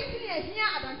witness?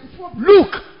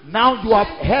 Look, now you have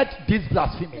heard this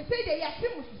blasphemy.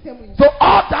 So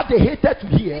all that they hated to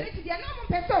hear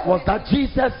was that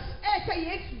Jesus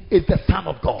is the Son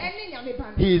of God.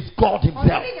 He is God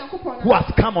himself who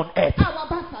has come on earth.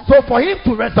 So for him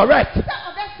to resurrect,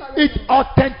 it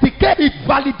authenticates, it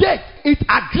validates, it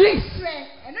agrees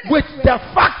with the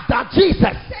fact that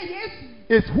Jesus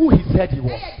is who he said he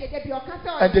was.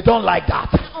 And they don't like that.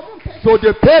 So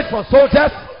they paid for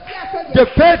soldiers, they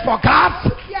paid for guards,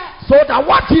 so that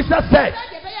what Jesus said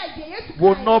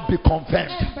will not be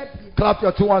confirmed. Clap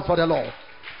your 2 hands for the Lord.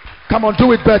 Come on,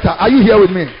 do it better. Are you here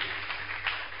with me?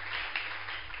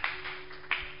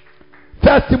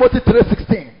 1 Timothy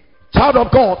 3:16. Child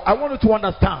of God, I want you to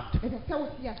understand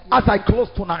as I close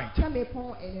tonight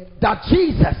that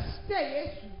Jesus,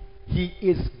 He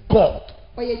is God.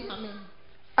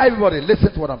 Everybody,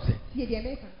 listen to what I'm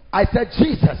saying. I said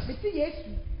Jesus,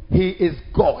 He is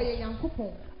God.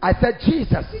 I said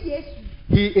Jesus,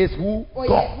 He is who?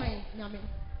 God.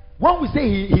 When we say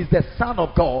He is the Son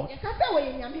of God,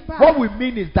 what we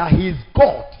mean is that He is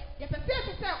God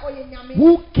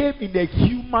who came in a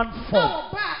human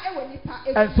form.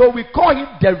 And so we call Him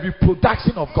the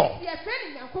reproduction of God.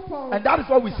 And that is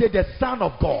why we say the Son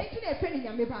of God.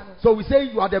 So we say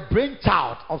you are the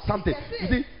brainchild of something. You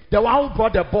see, the one who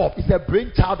brought the bulb is a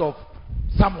brainchild of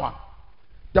someone.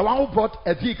 The one who brought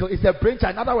a vehicle is a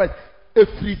brainchild. In other words, if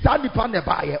Rizani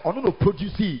or no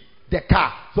produce the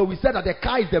car. So we said that the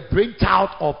car is the brainchild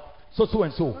of so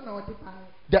and so.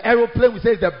 The aeroplane, we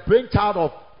say, is the brainchild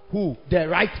of who? The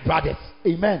Wright brothers.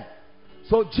 Amen.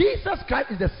 So Jesus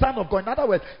Christ is the Son of God. In other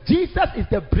words, Jesus is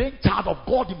the brainchild of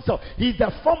God Himself. He is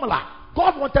the formula.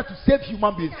 God wanted to save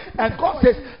human beings. And God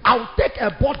says, I will take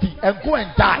a body and go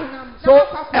and die. So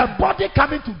a body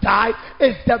coming to die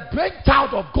is the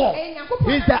brainchild of God.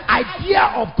 He's the idea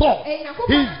of God.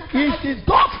 He's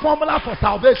God's formula for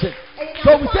salvation.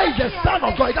 So we say He's the Son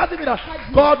of God. It doesn't mean that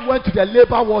God went to the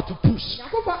labor war to push.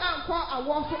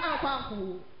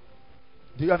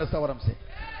 Do you understand what I'm saying?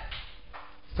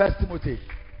 1 Timothy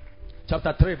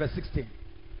chapter 3 verse 16.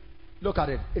 Look at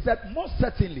it. It said, most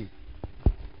certainly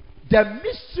the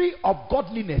mystery of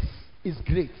godliness is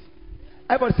great.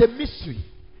 Everybody say mystery.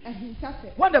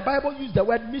 When the Bible uses the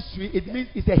word mystery, it means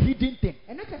it's a hidden thing.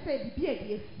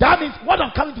 That means what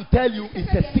I'm coming to tell you is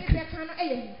a secret.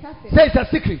 Say it's a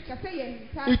secret.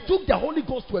 It took the Holy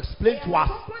Ghost to explain to us.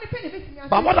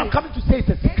 But what I'm coming to say is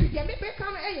a secret.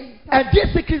 And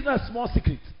this secret is not a small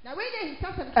secret.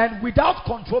 And without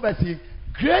controversy,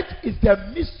 great is the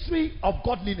mystery of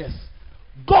godliness.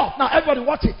 God, now everybody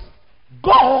watch it.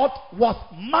 God was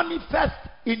manifest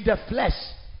in the flesh.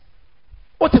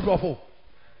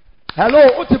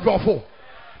 Hello,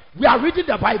 we are reading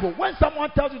the Bible. When someone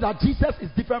tells you that Jesus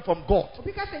is different from God,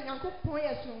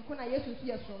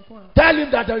 tell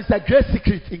him that there is a great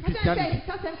secret in Christianity.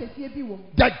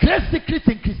 The great secret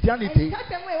in Christianity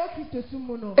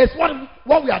is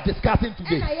what we are discussing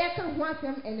today.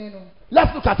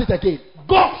 Let's look at it again.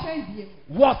 God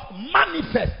was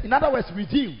manifest, in other words,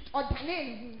 revealed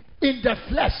in the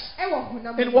flesh.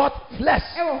 In what? Flesh.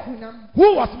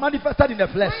 Who was manifested in the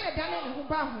flesh?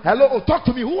 Hello, talk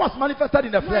to me. Who was manifested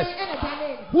in the flesh?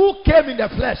 Who came in the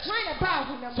flesh?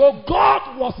 So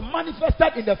God was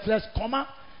manifested in the flesh,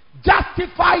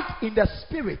 justified in the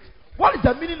spirit. What is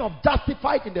the meaning of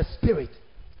justified in the spirit?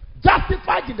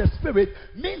 Justified in the spirit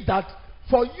means that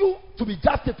for you to be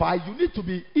justified, you need to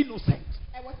be innocent.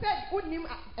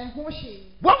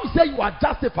 When we say you are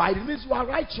justified, it means you are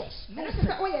righteous. No sin.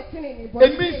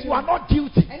 It means you are not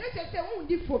guilty.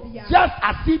 Just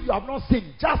as if you have not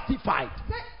sinned. Justified.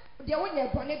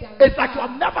 It's like you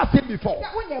have never sinned before.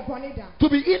 To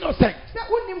be innocent.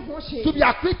 To be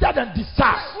acquitted and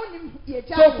discharged.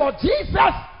 So for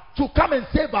Jesus to come and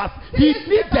save us, he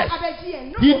needed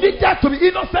to be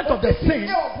innocent of the sin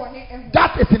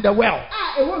that is in the world.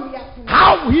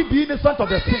 How will he be innocent of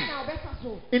the sin?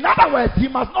 In other words, he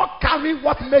must not carry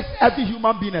what makes every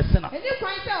human being a sinner.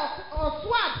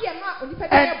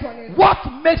 And what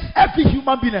makes every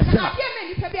human being a sinner?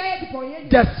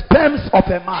 The sperms of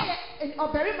a man.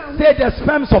 Say the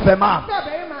sperms of a man.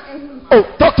 Oh,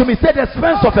 talk to me. Say the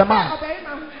sperms of a man.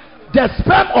 The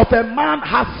sperm of a man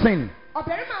has sinned.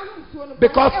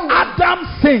 Because Adam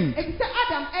sinned.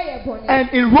 And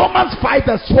in Romans 5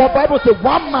 verse 12, Bible says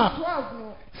one man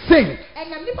sinned.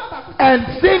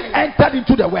 And sin entered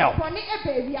into the world.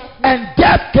 And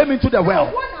death came into the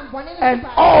world. And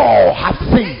all have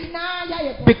sinned.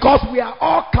 Because we are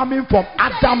all coming from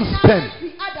Adam's sperm.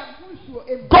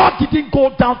 God didn't go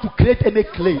down to create any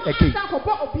clay again.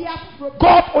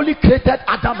 God only created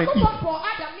Adam and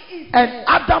Eve. And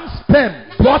Adam's sperm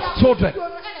brought children.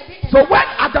 So when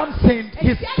Adam sinned,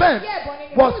 his sperm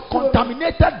was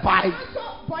contaminated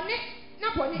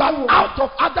but out of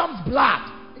Adam's blood,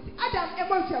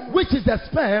 which is the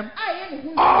sperm,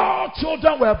 all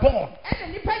children were born.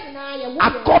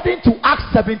 According to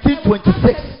Acts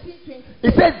 17:26,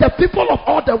 it says the people of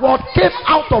all the world came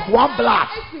out of one blood.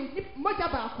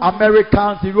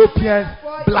 Americans, Europeans,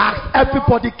 blacks,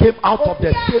 everybody came out of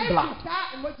the same blood.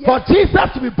 For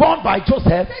Jesus to be born by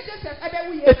Joseph,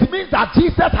 it means that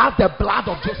Jesus has the blood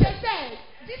of Joseph.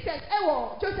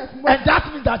 And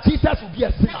that means that Jesus will be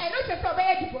a sinner.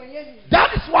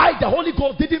 That is why the Holy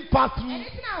Ghost didn't pass through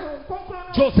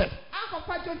Joseph.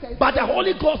 But the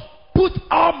Holy Ghost put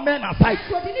all men aside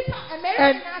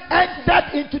and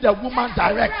entered into the woman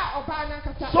direct,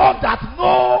 so that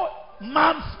no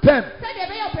man's sperm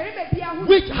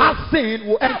which has sin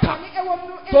will enter.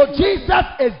 So Jesus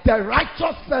is the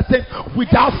righteous person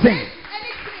without sin,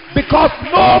 because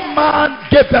no man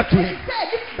gave birth to him.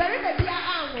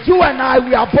 You and I,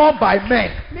 we are born by men.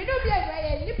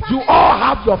 You all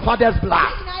have your father's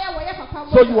blood,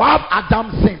 so you have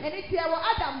Adam's sin.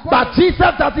 But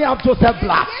Jesus doesn't have Joseph's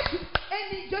blood.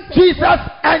 Jesus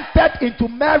entered into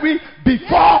Mary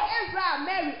before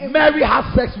Mary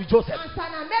had sex with Joseph.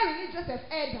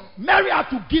 Mary had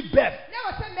to give birth.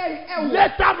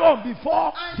 Later on,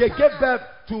 before they gave birth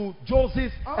to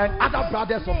Joseph and other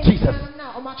brothers of Jesus,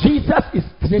 Jesus is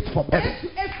straight from heaven.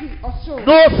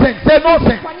 No sin. Say no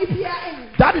sin.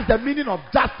 That is the meaning of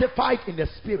justified in the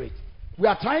spirit. We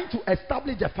are trying to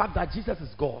establish the fact that Jesus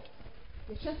is God.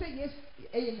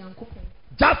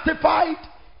 Justified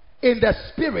in the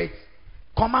spirit,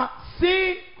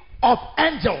 seen of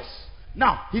angels.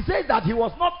 Now, he says that he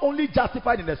was not only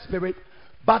justified in the spirit,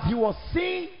 but he was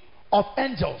seen of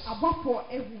angels.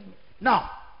 Now,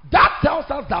 that tells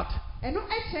us that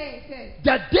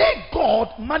the day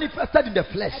God manifested in the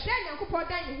flesh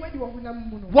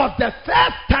was the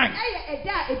first time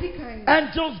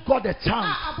angels got a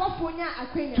chance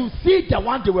to see the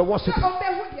one they were worshiping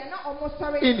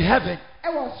in heaven.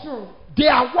 They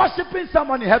are worshiping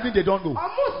someone in heaven they don't know.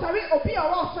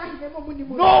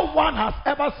 No one has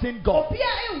ever seen God,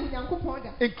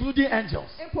 including angels.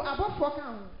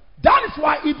 That is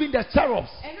why even the cherubs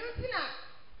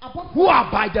who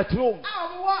are by the throne,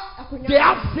 they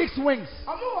have 6 wings.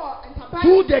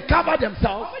 2 they cover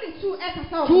themselves,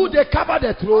 2 they cover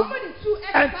the throne,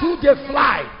 and 2 they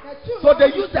fly. So they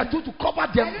use the 2 to cover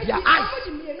their eyes.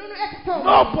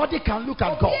 Nobody can look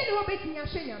at God.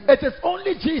 It is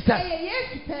only Jesus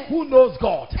who knows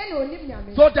God.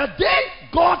 So the day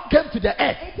God came to the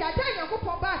earth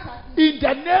in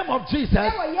the name of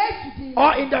Jesus,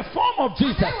 or in the form of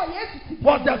Jesus,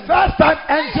 was the first time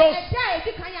angels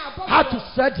had to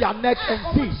stretch their neck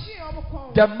and see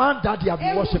the man that they have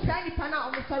been worshiping,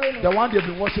 the one they've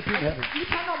been worshiping in heaven.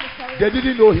 They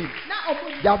didn't know him.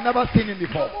 They have never seen him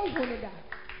before.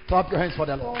 Clap your hands for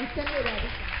the Lord.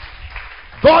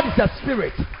 God is a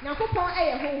spirit,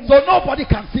 so nobody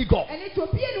can see God.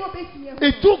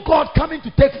 It took God coming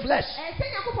to take flesh,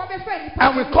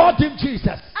 and we called him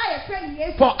Jesus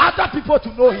for other people to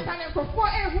know him,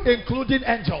 including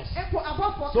angels.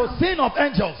 So sin of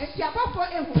angels,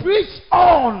 preach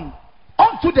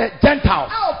unto the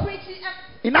Gentiles.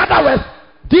 In other words,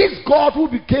 this God who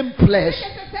became flesh,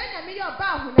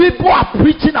 people are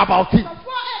preaching about him.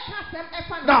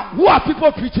 Now, who are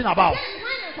people preaching about?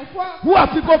 Who are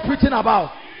people preaching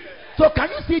about? So can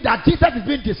you see that Jesus is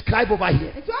being described over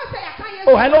here?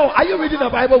 Oh, hello. Are you reading the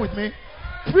Bible with me?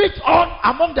 Preach on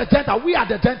among the Gentiles. We are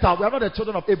the Gentiles. We are not the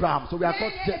children of Abraham. So we are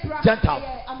called Gentiles.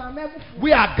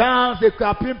 We are Gans, the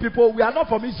European people. We are not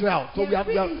from Israel. So we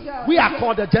are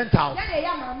called the Gentiles.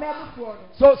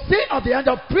 So sin of the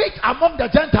angel, preach among the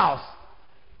Gentiles.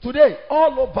 Today,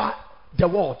 all over the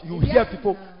world, you hear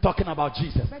people talking about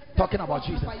Jesus. Talking about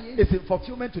Jesus. It's in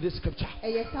fulfillment to this scripture.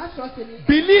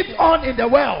 Believe on in the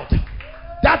world.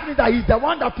 That means that he's the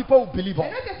one that people will believe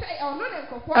on.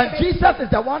 And Jesus is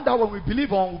the one that when we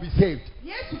believe on, will be saved.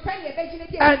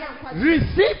 And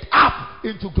received up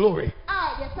into glory.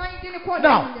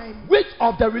 Now, which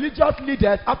of the religious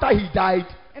leaders after he died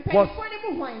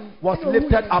was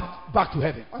lifted up back to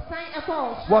heaven,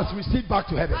 was received back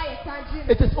to heaven?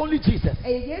 It is only Jesus.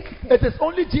 It is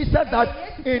only Jesus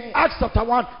that in Acts chapter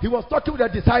 1, he was talking with the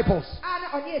disciples,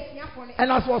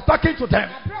 and as he was talking to them,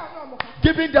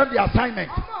 giving them the assignment,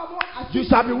 you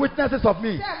shall be witnesses of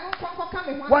me.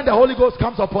 When the Holy Ghost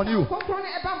comes upon you,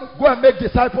 go and make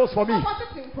disciples for me.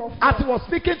 As he was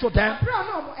speaking to them,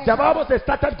 the Bible says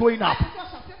started going up,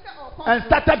 and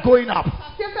started going up,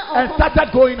 and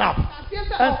started going up,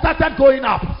 and started going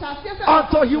up,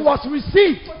 until he was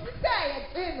received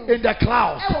in the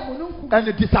clouds, and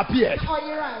it disappeared.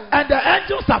 And the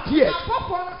angels appeared,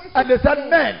 and they said,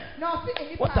 "Men,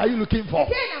 what are you looking for?"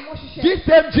 This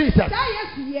same Jesus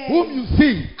whom you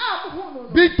see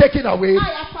being taken away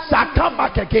shall come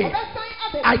back again.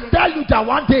 I tell you that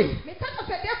one day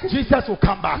Jesus will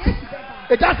come back.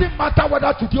 It doesn't matter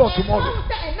whether today or tomorrow.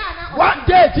 One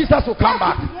day Jesus will come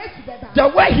back. The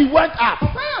way he went up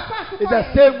is the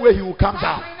same way he will come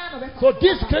down. So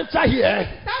this scripture here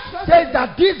says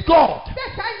that this God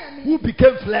who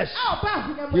became flesh,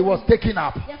 he was taken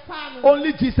up.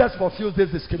 Only Jesus fulfills this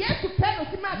description.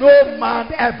 No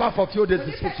man ever fulfilled this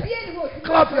description.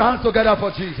 Clap your hands together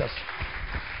for Jesus.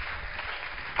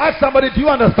 Ask somebody, do you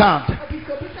understand?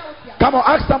 Come on,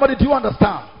 ask somebody, do you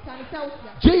understand?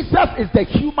 Jesus is the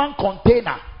human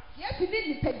container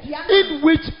in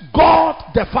which God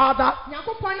the Father,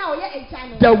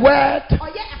 the Word,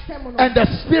 and the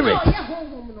Spirit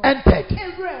entered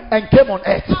and came on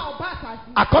earth.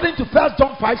 According to 1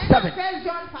 John 5:7,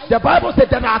 the Bible said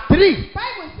there are three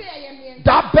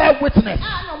that bear witness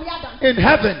in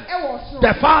heaven: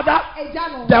 the Father,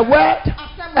 the Word,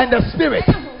 and the Spirit.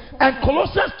 And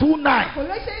Colossians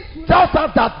 2:9 tells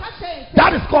us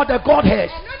that is called the Godhead.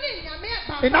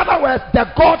 In other words, the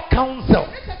God Council.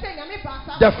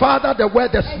 The Father, the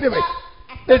Word, the Spirit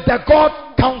is the God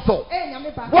Council.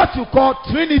 What you call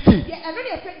Trinity.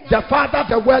 The Father,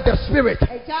 the Word, the Spirit.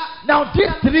 Now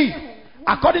these three,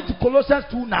 according to Colossians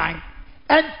 2:9,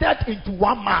 entered into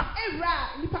one man.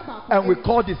 And we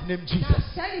call his name Jesus.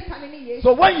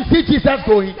 So when you see Jesus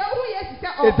going,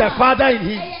 it's the Father in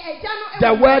him,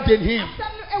 the Word in him,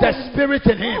 the Spirit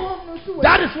in him.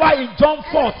 That is why in John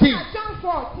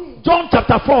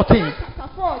chapter 14,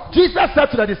 Jesus said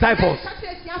to the disciples,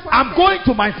 I'm going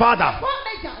to my Father.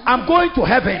 I'm going to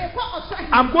heaven.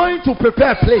 I'm going to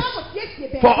prepare a place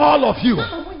for all of you.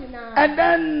 And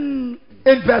then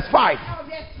in verse 5,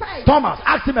 Thomas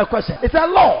asked him a question. He said,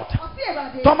 Lord,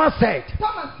 Thomas said,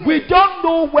 we don't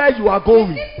know where you are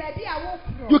going.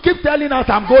 You keep telling us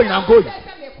I'm going.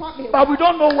 But we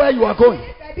don't know where you are going.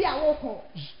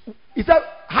 He said,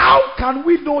 how can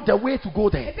we know the way to go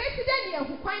there?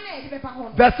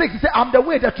 Verse 6, he said, I'm the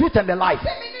way, the truth, and the life.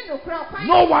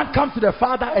 No one comes to the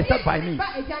Father except by me.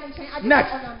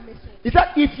 Next, he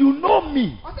said, if you know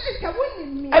me,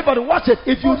 everybody watch it.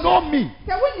 If you know me,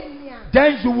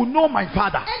 then you will know my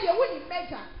Father.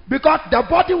 Because the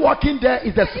body walking there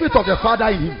is the Spirit of the Father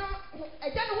in him.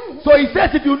 So he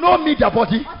says, if you know me, the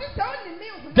body,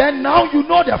 then now you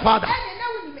know the Father.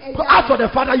 So as for the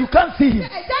Father, you can't see him,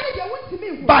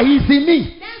 but he's in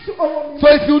me. So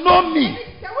if you know me,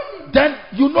 then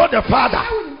you know the Father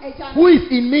who is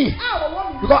in me.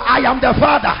 Because I am the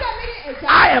Father.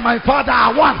 I am my Father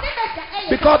are one.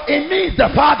 Because in me is the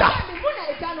Father.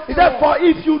 He said, for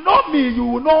if you know me, you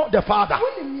will know the Father.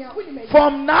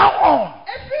 From now on,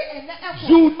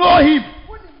 you know him.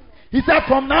 He said,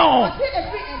 from now on,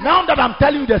 now that I'm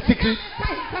telling you the secret,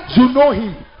 you know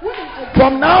him.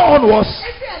 From now onwards,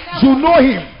 you know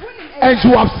him and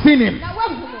you have seen him.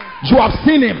 You have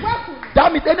seen him.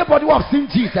 That means anybody who has seen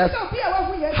Jesus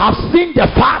have seen the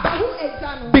Father.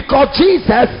 Because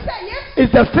Jesus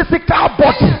is the physical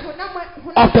body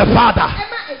of the Father.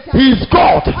 He is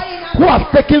God who has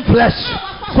taken flesh.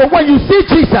 So when you see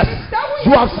Jesus,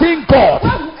 you have seen God.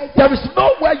 There is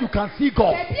nowhere you can see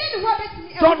God.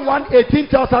 John 1:18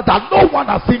 tells us that no one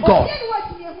has seen God.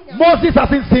 Moses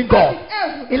hasn't seen God.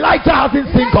 Elijah hasn't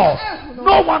seen God.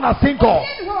 No one has seen God.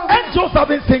 Angels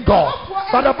haven't seen God.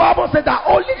 But the Bible said that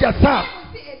only the Son,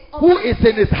 who is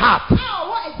in his heart,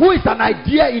 who is an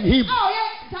idea in him,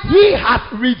 he has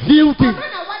revealed him.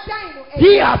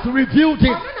 He has revealed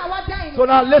him. So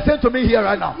now listen to me here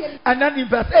right now. And then in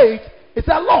verse 8, it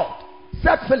said, Lord,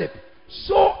 said Philip,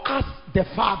 show us the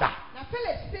Father,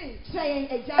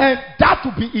 and that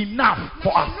will be enough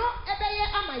for us.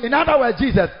 In other words,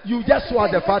 Jesus, you just show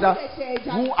us the Father.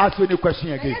 Won't ask you any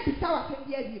question again.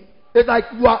 It's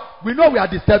like we know we are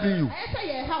disturbing you,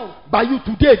 but you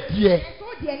today, dear,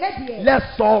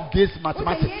 let's solve this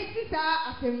mathematics.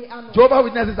 Jehovah's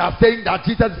Witnesses are saying that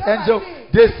Jesus is angel,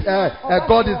 this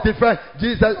God is different.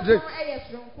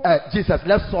 Jesus,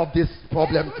 let's solve this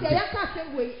problem today.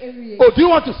 Oh, do you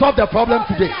want to solve the problem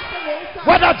today?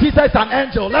 Whether Jesus is an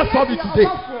angel, let's solve it today.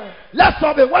 Let's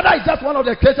solve it. Whether it's just one of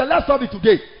the creatures, let's solve it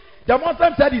today. The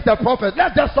Muslim said he's a prophet.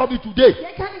 Let's just solve it today.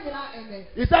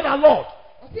 He said, our Lord,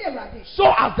 show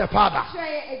us the Father,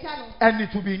 and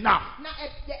it will be enough.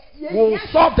 We'll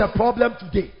solve the problem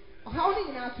today.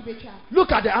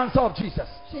 Look at the answer of Jesus.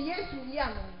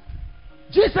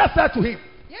 Jesus said to him,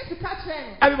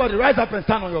 everybody rise up and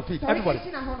stand on your feet. Everybody.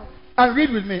 And read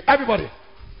with me. Everybody.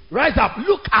 Rise up.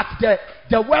 Look at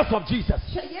the words of Jesus.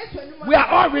 We are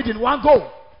all reading. One go.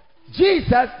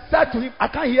 Jesus said to him, I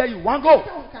can't hear you. One go.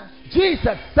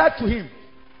 Jesus said to him,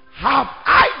 have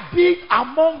I been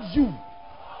among you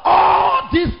all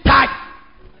this time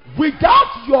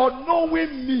without your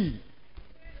knowing me?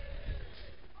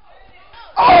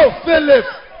 Oh, Philip.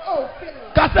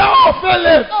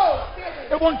 Philip.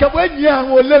 Everyone can wait here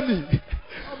and will let me.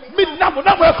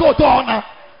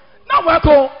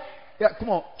 Yeah, come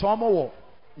on. Tomo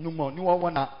no more. No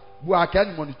one. We are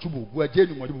getting money to move. We are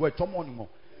getting money. We are Tomo no more.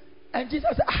 And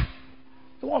Jesus said,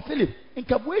 come on, Philip. In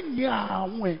Kabwe Nya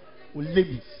will let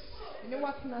me.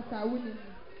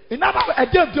 In other words, a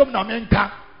dead job na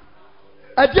menka.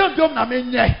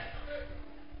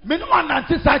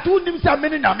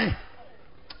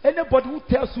 Anybody who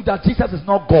tells you that Jesus is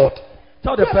not God,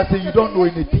 tell the person you don't know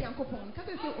anything.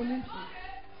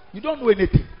 You don't know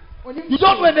anything. You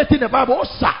don't know anything in the Bible.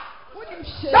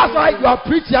 That's why you are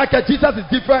preaching like Jesus is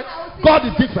different, God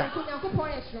is different.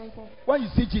 When you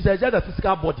see Jesus, it's just a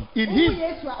physical body. In him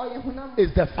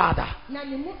is the Father,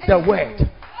 the Word,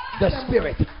 the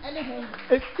Spirit.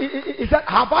 Is that,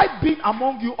 have I been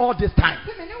among you all this time?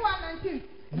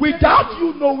 Without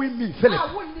you knowing me, Philip.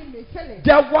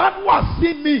 The one who has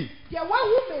seen me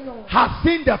has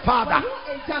seen the Father.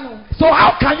 So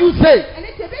how can you say,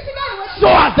 show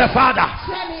us the Father?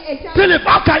 Philip,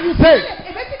 how can you say,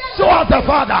 show us the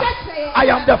Father? I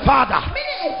am the Father.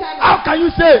 How can you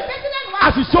say,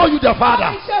 I should show you the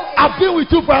Father? I've been with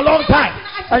you for a long time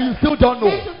and you still don't know.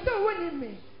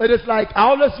 It is like, I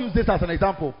always use this as an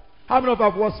example. How many of you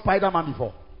have watched Spider-Man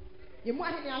before?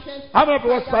 How many of you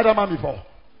have watched Spider-Man before?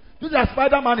 This is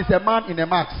Spider-Man is a man in a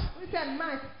mask.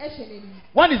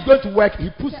 When he's going to work, he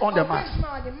puts on the mask.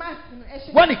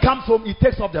 When he comes home, he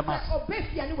takes off the mask.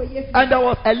 And there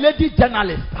was a lady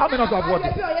journalist. How many of you have watched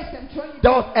it?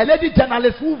 There was a lady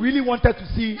journalist who really wanted to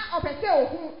see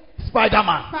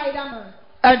Spider-Man.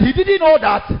 And he didn't know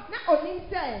that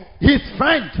his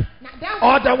friend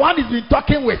or the one he's been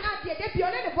talking with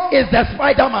is the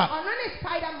Spider-Man.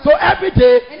 So every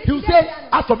day he will say,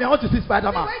 as for me, I want to see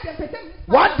Spider-Man.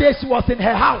 One day she was in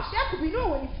her house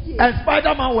and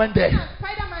Spider-Man went there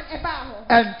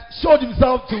and showed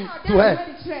himself to her.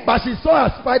 But she saw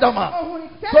a Spider-Man.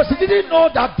 So she didn't know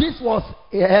that this was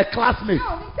her classmate.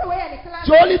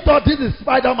 She only thought this is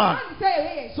Spider-Man.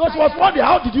 So she was wondering,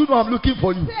 how did you know I'm looking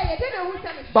for you?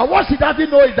 But what she doesn't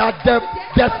know is that the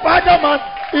Spider-Man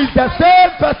is the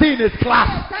same person in his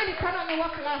class.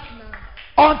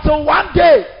 Until one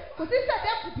day,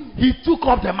 he took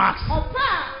off the mask.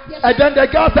 And then the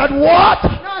girl said, what?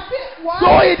 So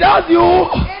he does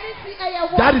you.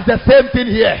 That is the same thing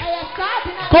here.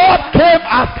 God came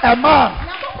as a man.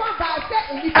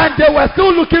 And they were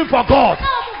still looking for God.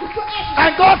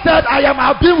 And God said,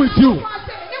 I'll be with you.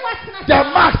 The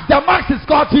mask is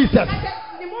called Jesus.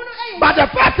 But the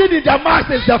person in the mask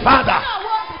is the Father.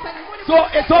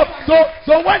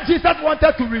 So when Jesus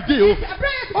wanted to reveal,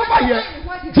 over here,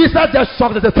 Jesus just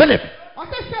shocked and said, Philip,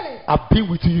 I've been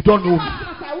with you, you don't know me.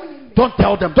 Don't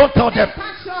tell them.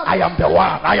 I am the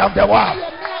one. I am the one.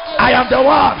 I am the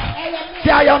one.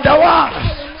 Say, I am the one.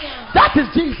 That is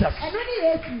Jesus.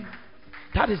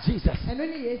 That is Jesus.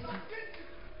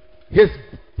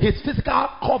 His physical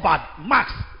covered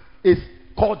mask is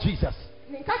called Jesus.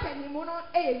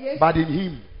 But in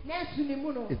him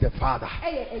is the Father.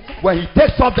 When he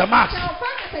takes off the mask,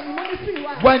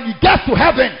 when he gets to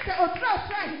heaven,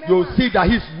 you'll see that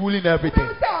he's ruling everything.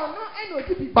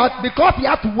 But because he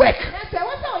had to work,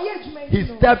 he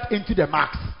stepped into the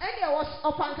mask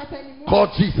called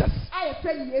Jesus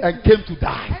and came to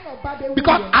die.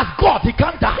 Because as God, he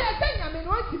can't die.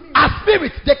 As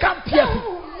spirit, they can't pierce him.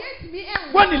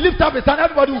 When he lifts up his hand,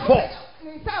 everybody will fall.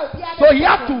 So he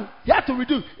had to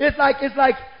reduce. It's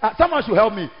like someone should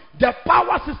help me. The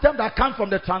power system that comes from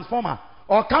the transformer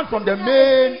or comes from the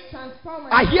main,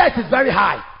 I hear it is very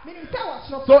high.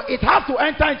 So it has to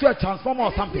enter into a transformer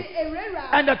or something.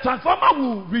 And the transformer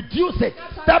will reduce it,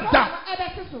 step down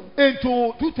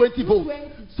into 220 volts,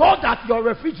 so that your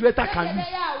refrigerator can use,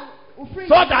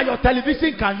 so that your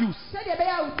television can use.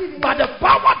 But the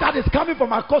power that is coming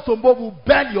from Akosombo will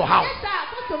burn your house.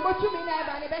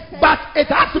 But it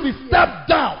has to be stepped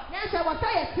down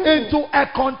into a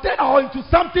container or into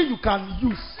something you can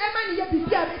use.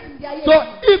 So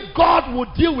if God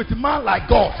would deal with man like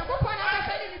God,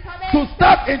 to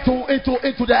step into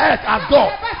the earth as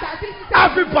God,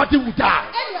 everybody would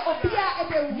die.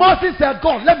 Moses said,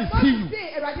 God, let me see you.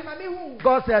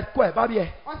 God said,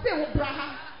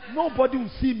 nobody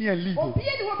will see me and leave.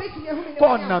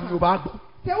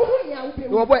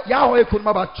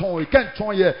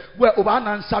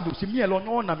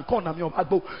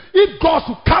 If God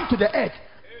should come to the earth,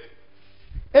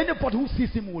 anybody who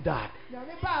sees him will die.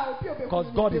 Because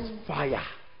God is fire.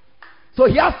 So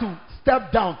he has to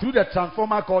step down through the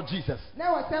transformer called Jesus, so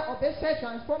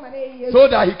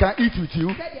that he can eat with you,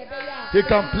 he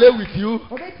can play with you,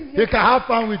 he can have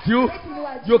fun with you,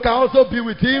 you can also be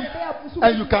with him,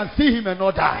 and you can see him and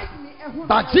not die.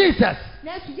 But Jesus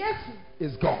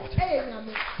is God.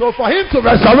 So for him to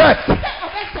resurrect,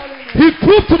 he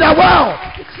proved to the world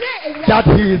that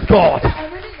he is God.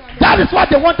 That is why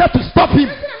they wanted to stop him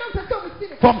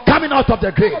from coming out of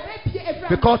the grave.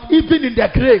 Because even in the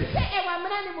grave,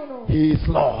 he is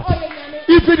Lord.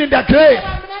 Even in the grave,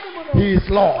 he is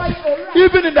Lord.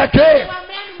 Even in the grave,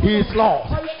 He is Lord.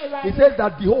 He says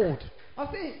that, behold,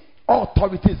 all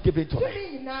authority is given to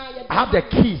me. I have the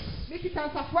keys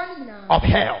of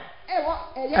hell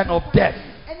and of death.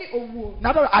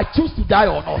 Now I choose to die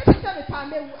or not.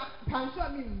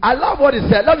 I love what he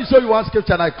said. Let me show you one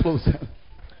scripture and I close.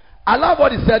 I love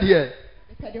what he said here.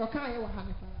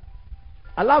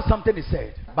 I love something he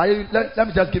said. But let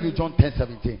me just give you John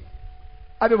 10:17.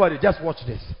 Everybody, just watch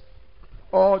this.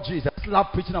 Oh, Jesus. I love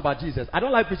preaching about Jesus. I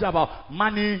don't like preaching about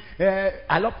money.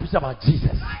 I love preaching about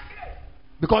Jesus.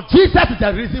 Because Jesus is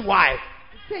the reason why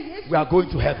we are going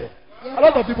to heaven. A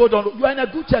lot of people don't know. You are in a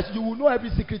good church, you will know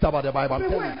every secret about the Bible. I'm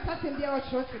telling you.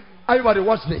 Everybody,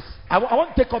 watch this. I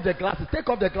want to take off the glasses. Take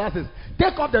off the glasses.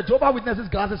 Take off the Jehovah's Witnesses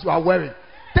glasses you are wearing.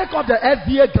 Take off the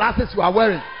SDA glasses you are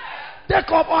wearing. Take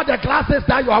off all the glasses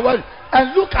that you are wearing.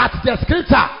 And look at the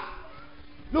scripture.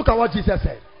 Look at what Jesus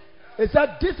said. He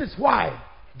said, this is why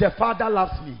the Father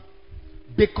loves me.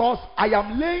 Because I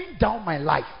am laying down my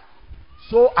life,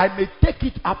 so I may take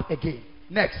it up again.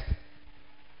 Next.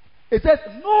 It says,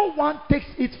 no one takes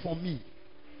it from me.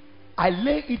 I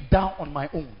lay it down on my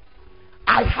own.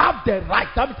 I have the right,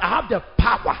 that means I have the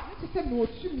power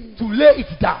to lay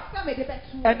it down.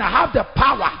 And I have the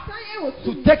power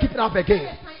to take it up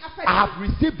again. I have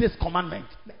received this commandment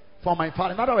from my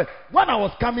Father. In other words, when I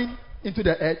was coming into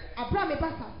the earth,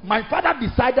 my Father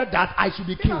decided that I should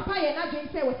be killed.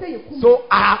 So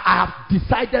I have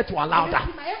decided to allow that.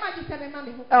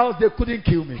 Else they couldn't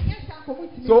kill me.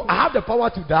 So I have the power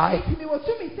to die.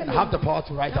 And I have the power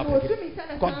to rise up again.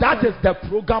 Because that is the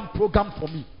program for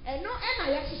me.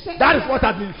 That is what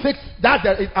has been fixed.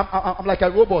 I'm like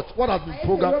a robot. What has been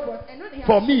programmed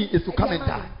for me is to come and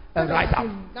die and rise up.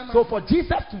 So for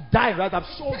Jesus to die and rise up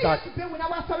shows that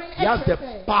he has the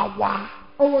power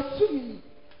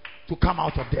to come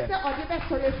out of death.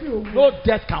 No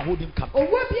death can hold him captive.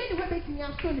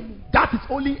 That is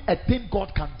only a thing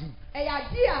God can do. And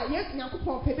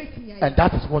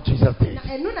that is what Jesus did.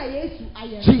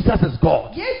 Jesus is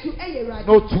God.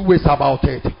 No two ways about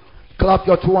it. Clap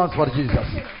your two hands for Jesus.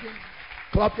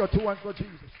 Clap your two hands for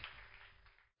Jesus.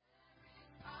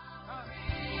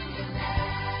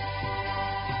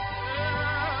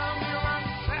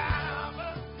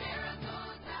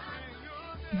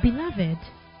 Beloved,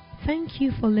 thank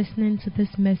you for listening to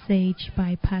this message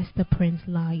by Pastor Prince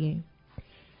Laye.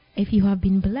 If you have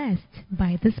been blessed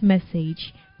by this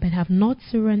message but have not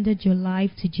surrendered your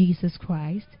life to Jesus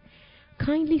Christ,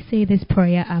 kindly say this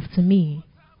prayer after me.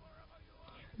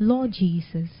 Lord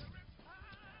Jesus,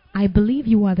 I believe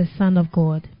you are the Son of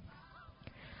God.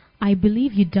 I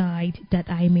believe you died that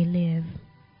I may live.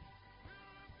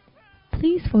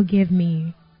 Please forgive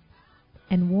me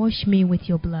and wash me with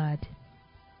your blood.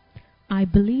 I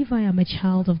believe I am a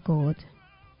child of God.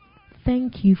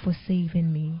 Thank you for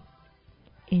saving me.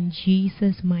 In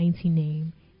Jesus' mighty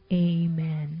name,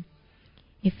 amen.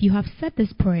 If you have said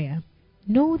this prayer,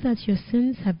 know that your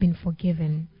sins have been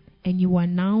forgiven and you are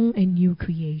now a new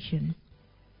creation.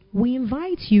 We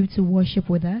invite you to worship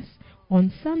with us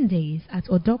on Sundays at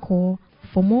Odoko.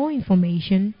 For more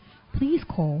information, please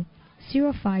call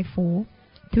 054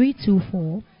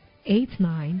 324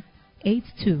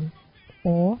 8982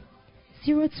 or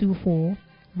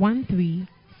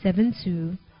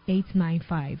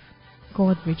 024-1372-895.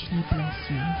 God richly bless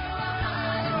you.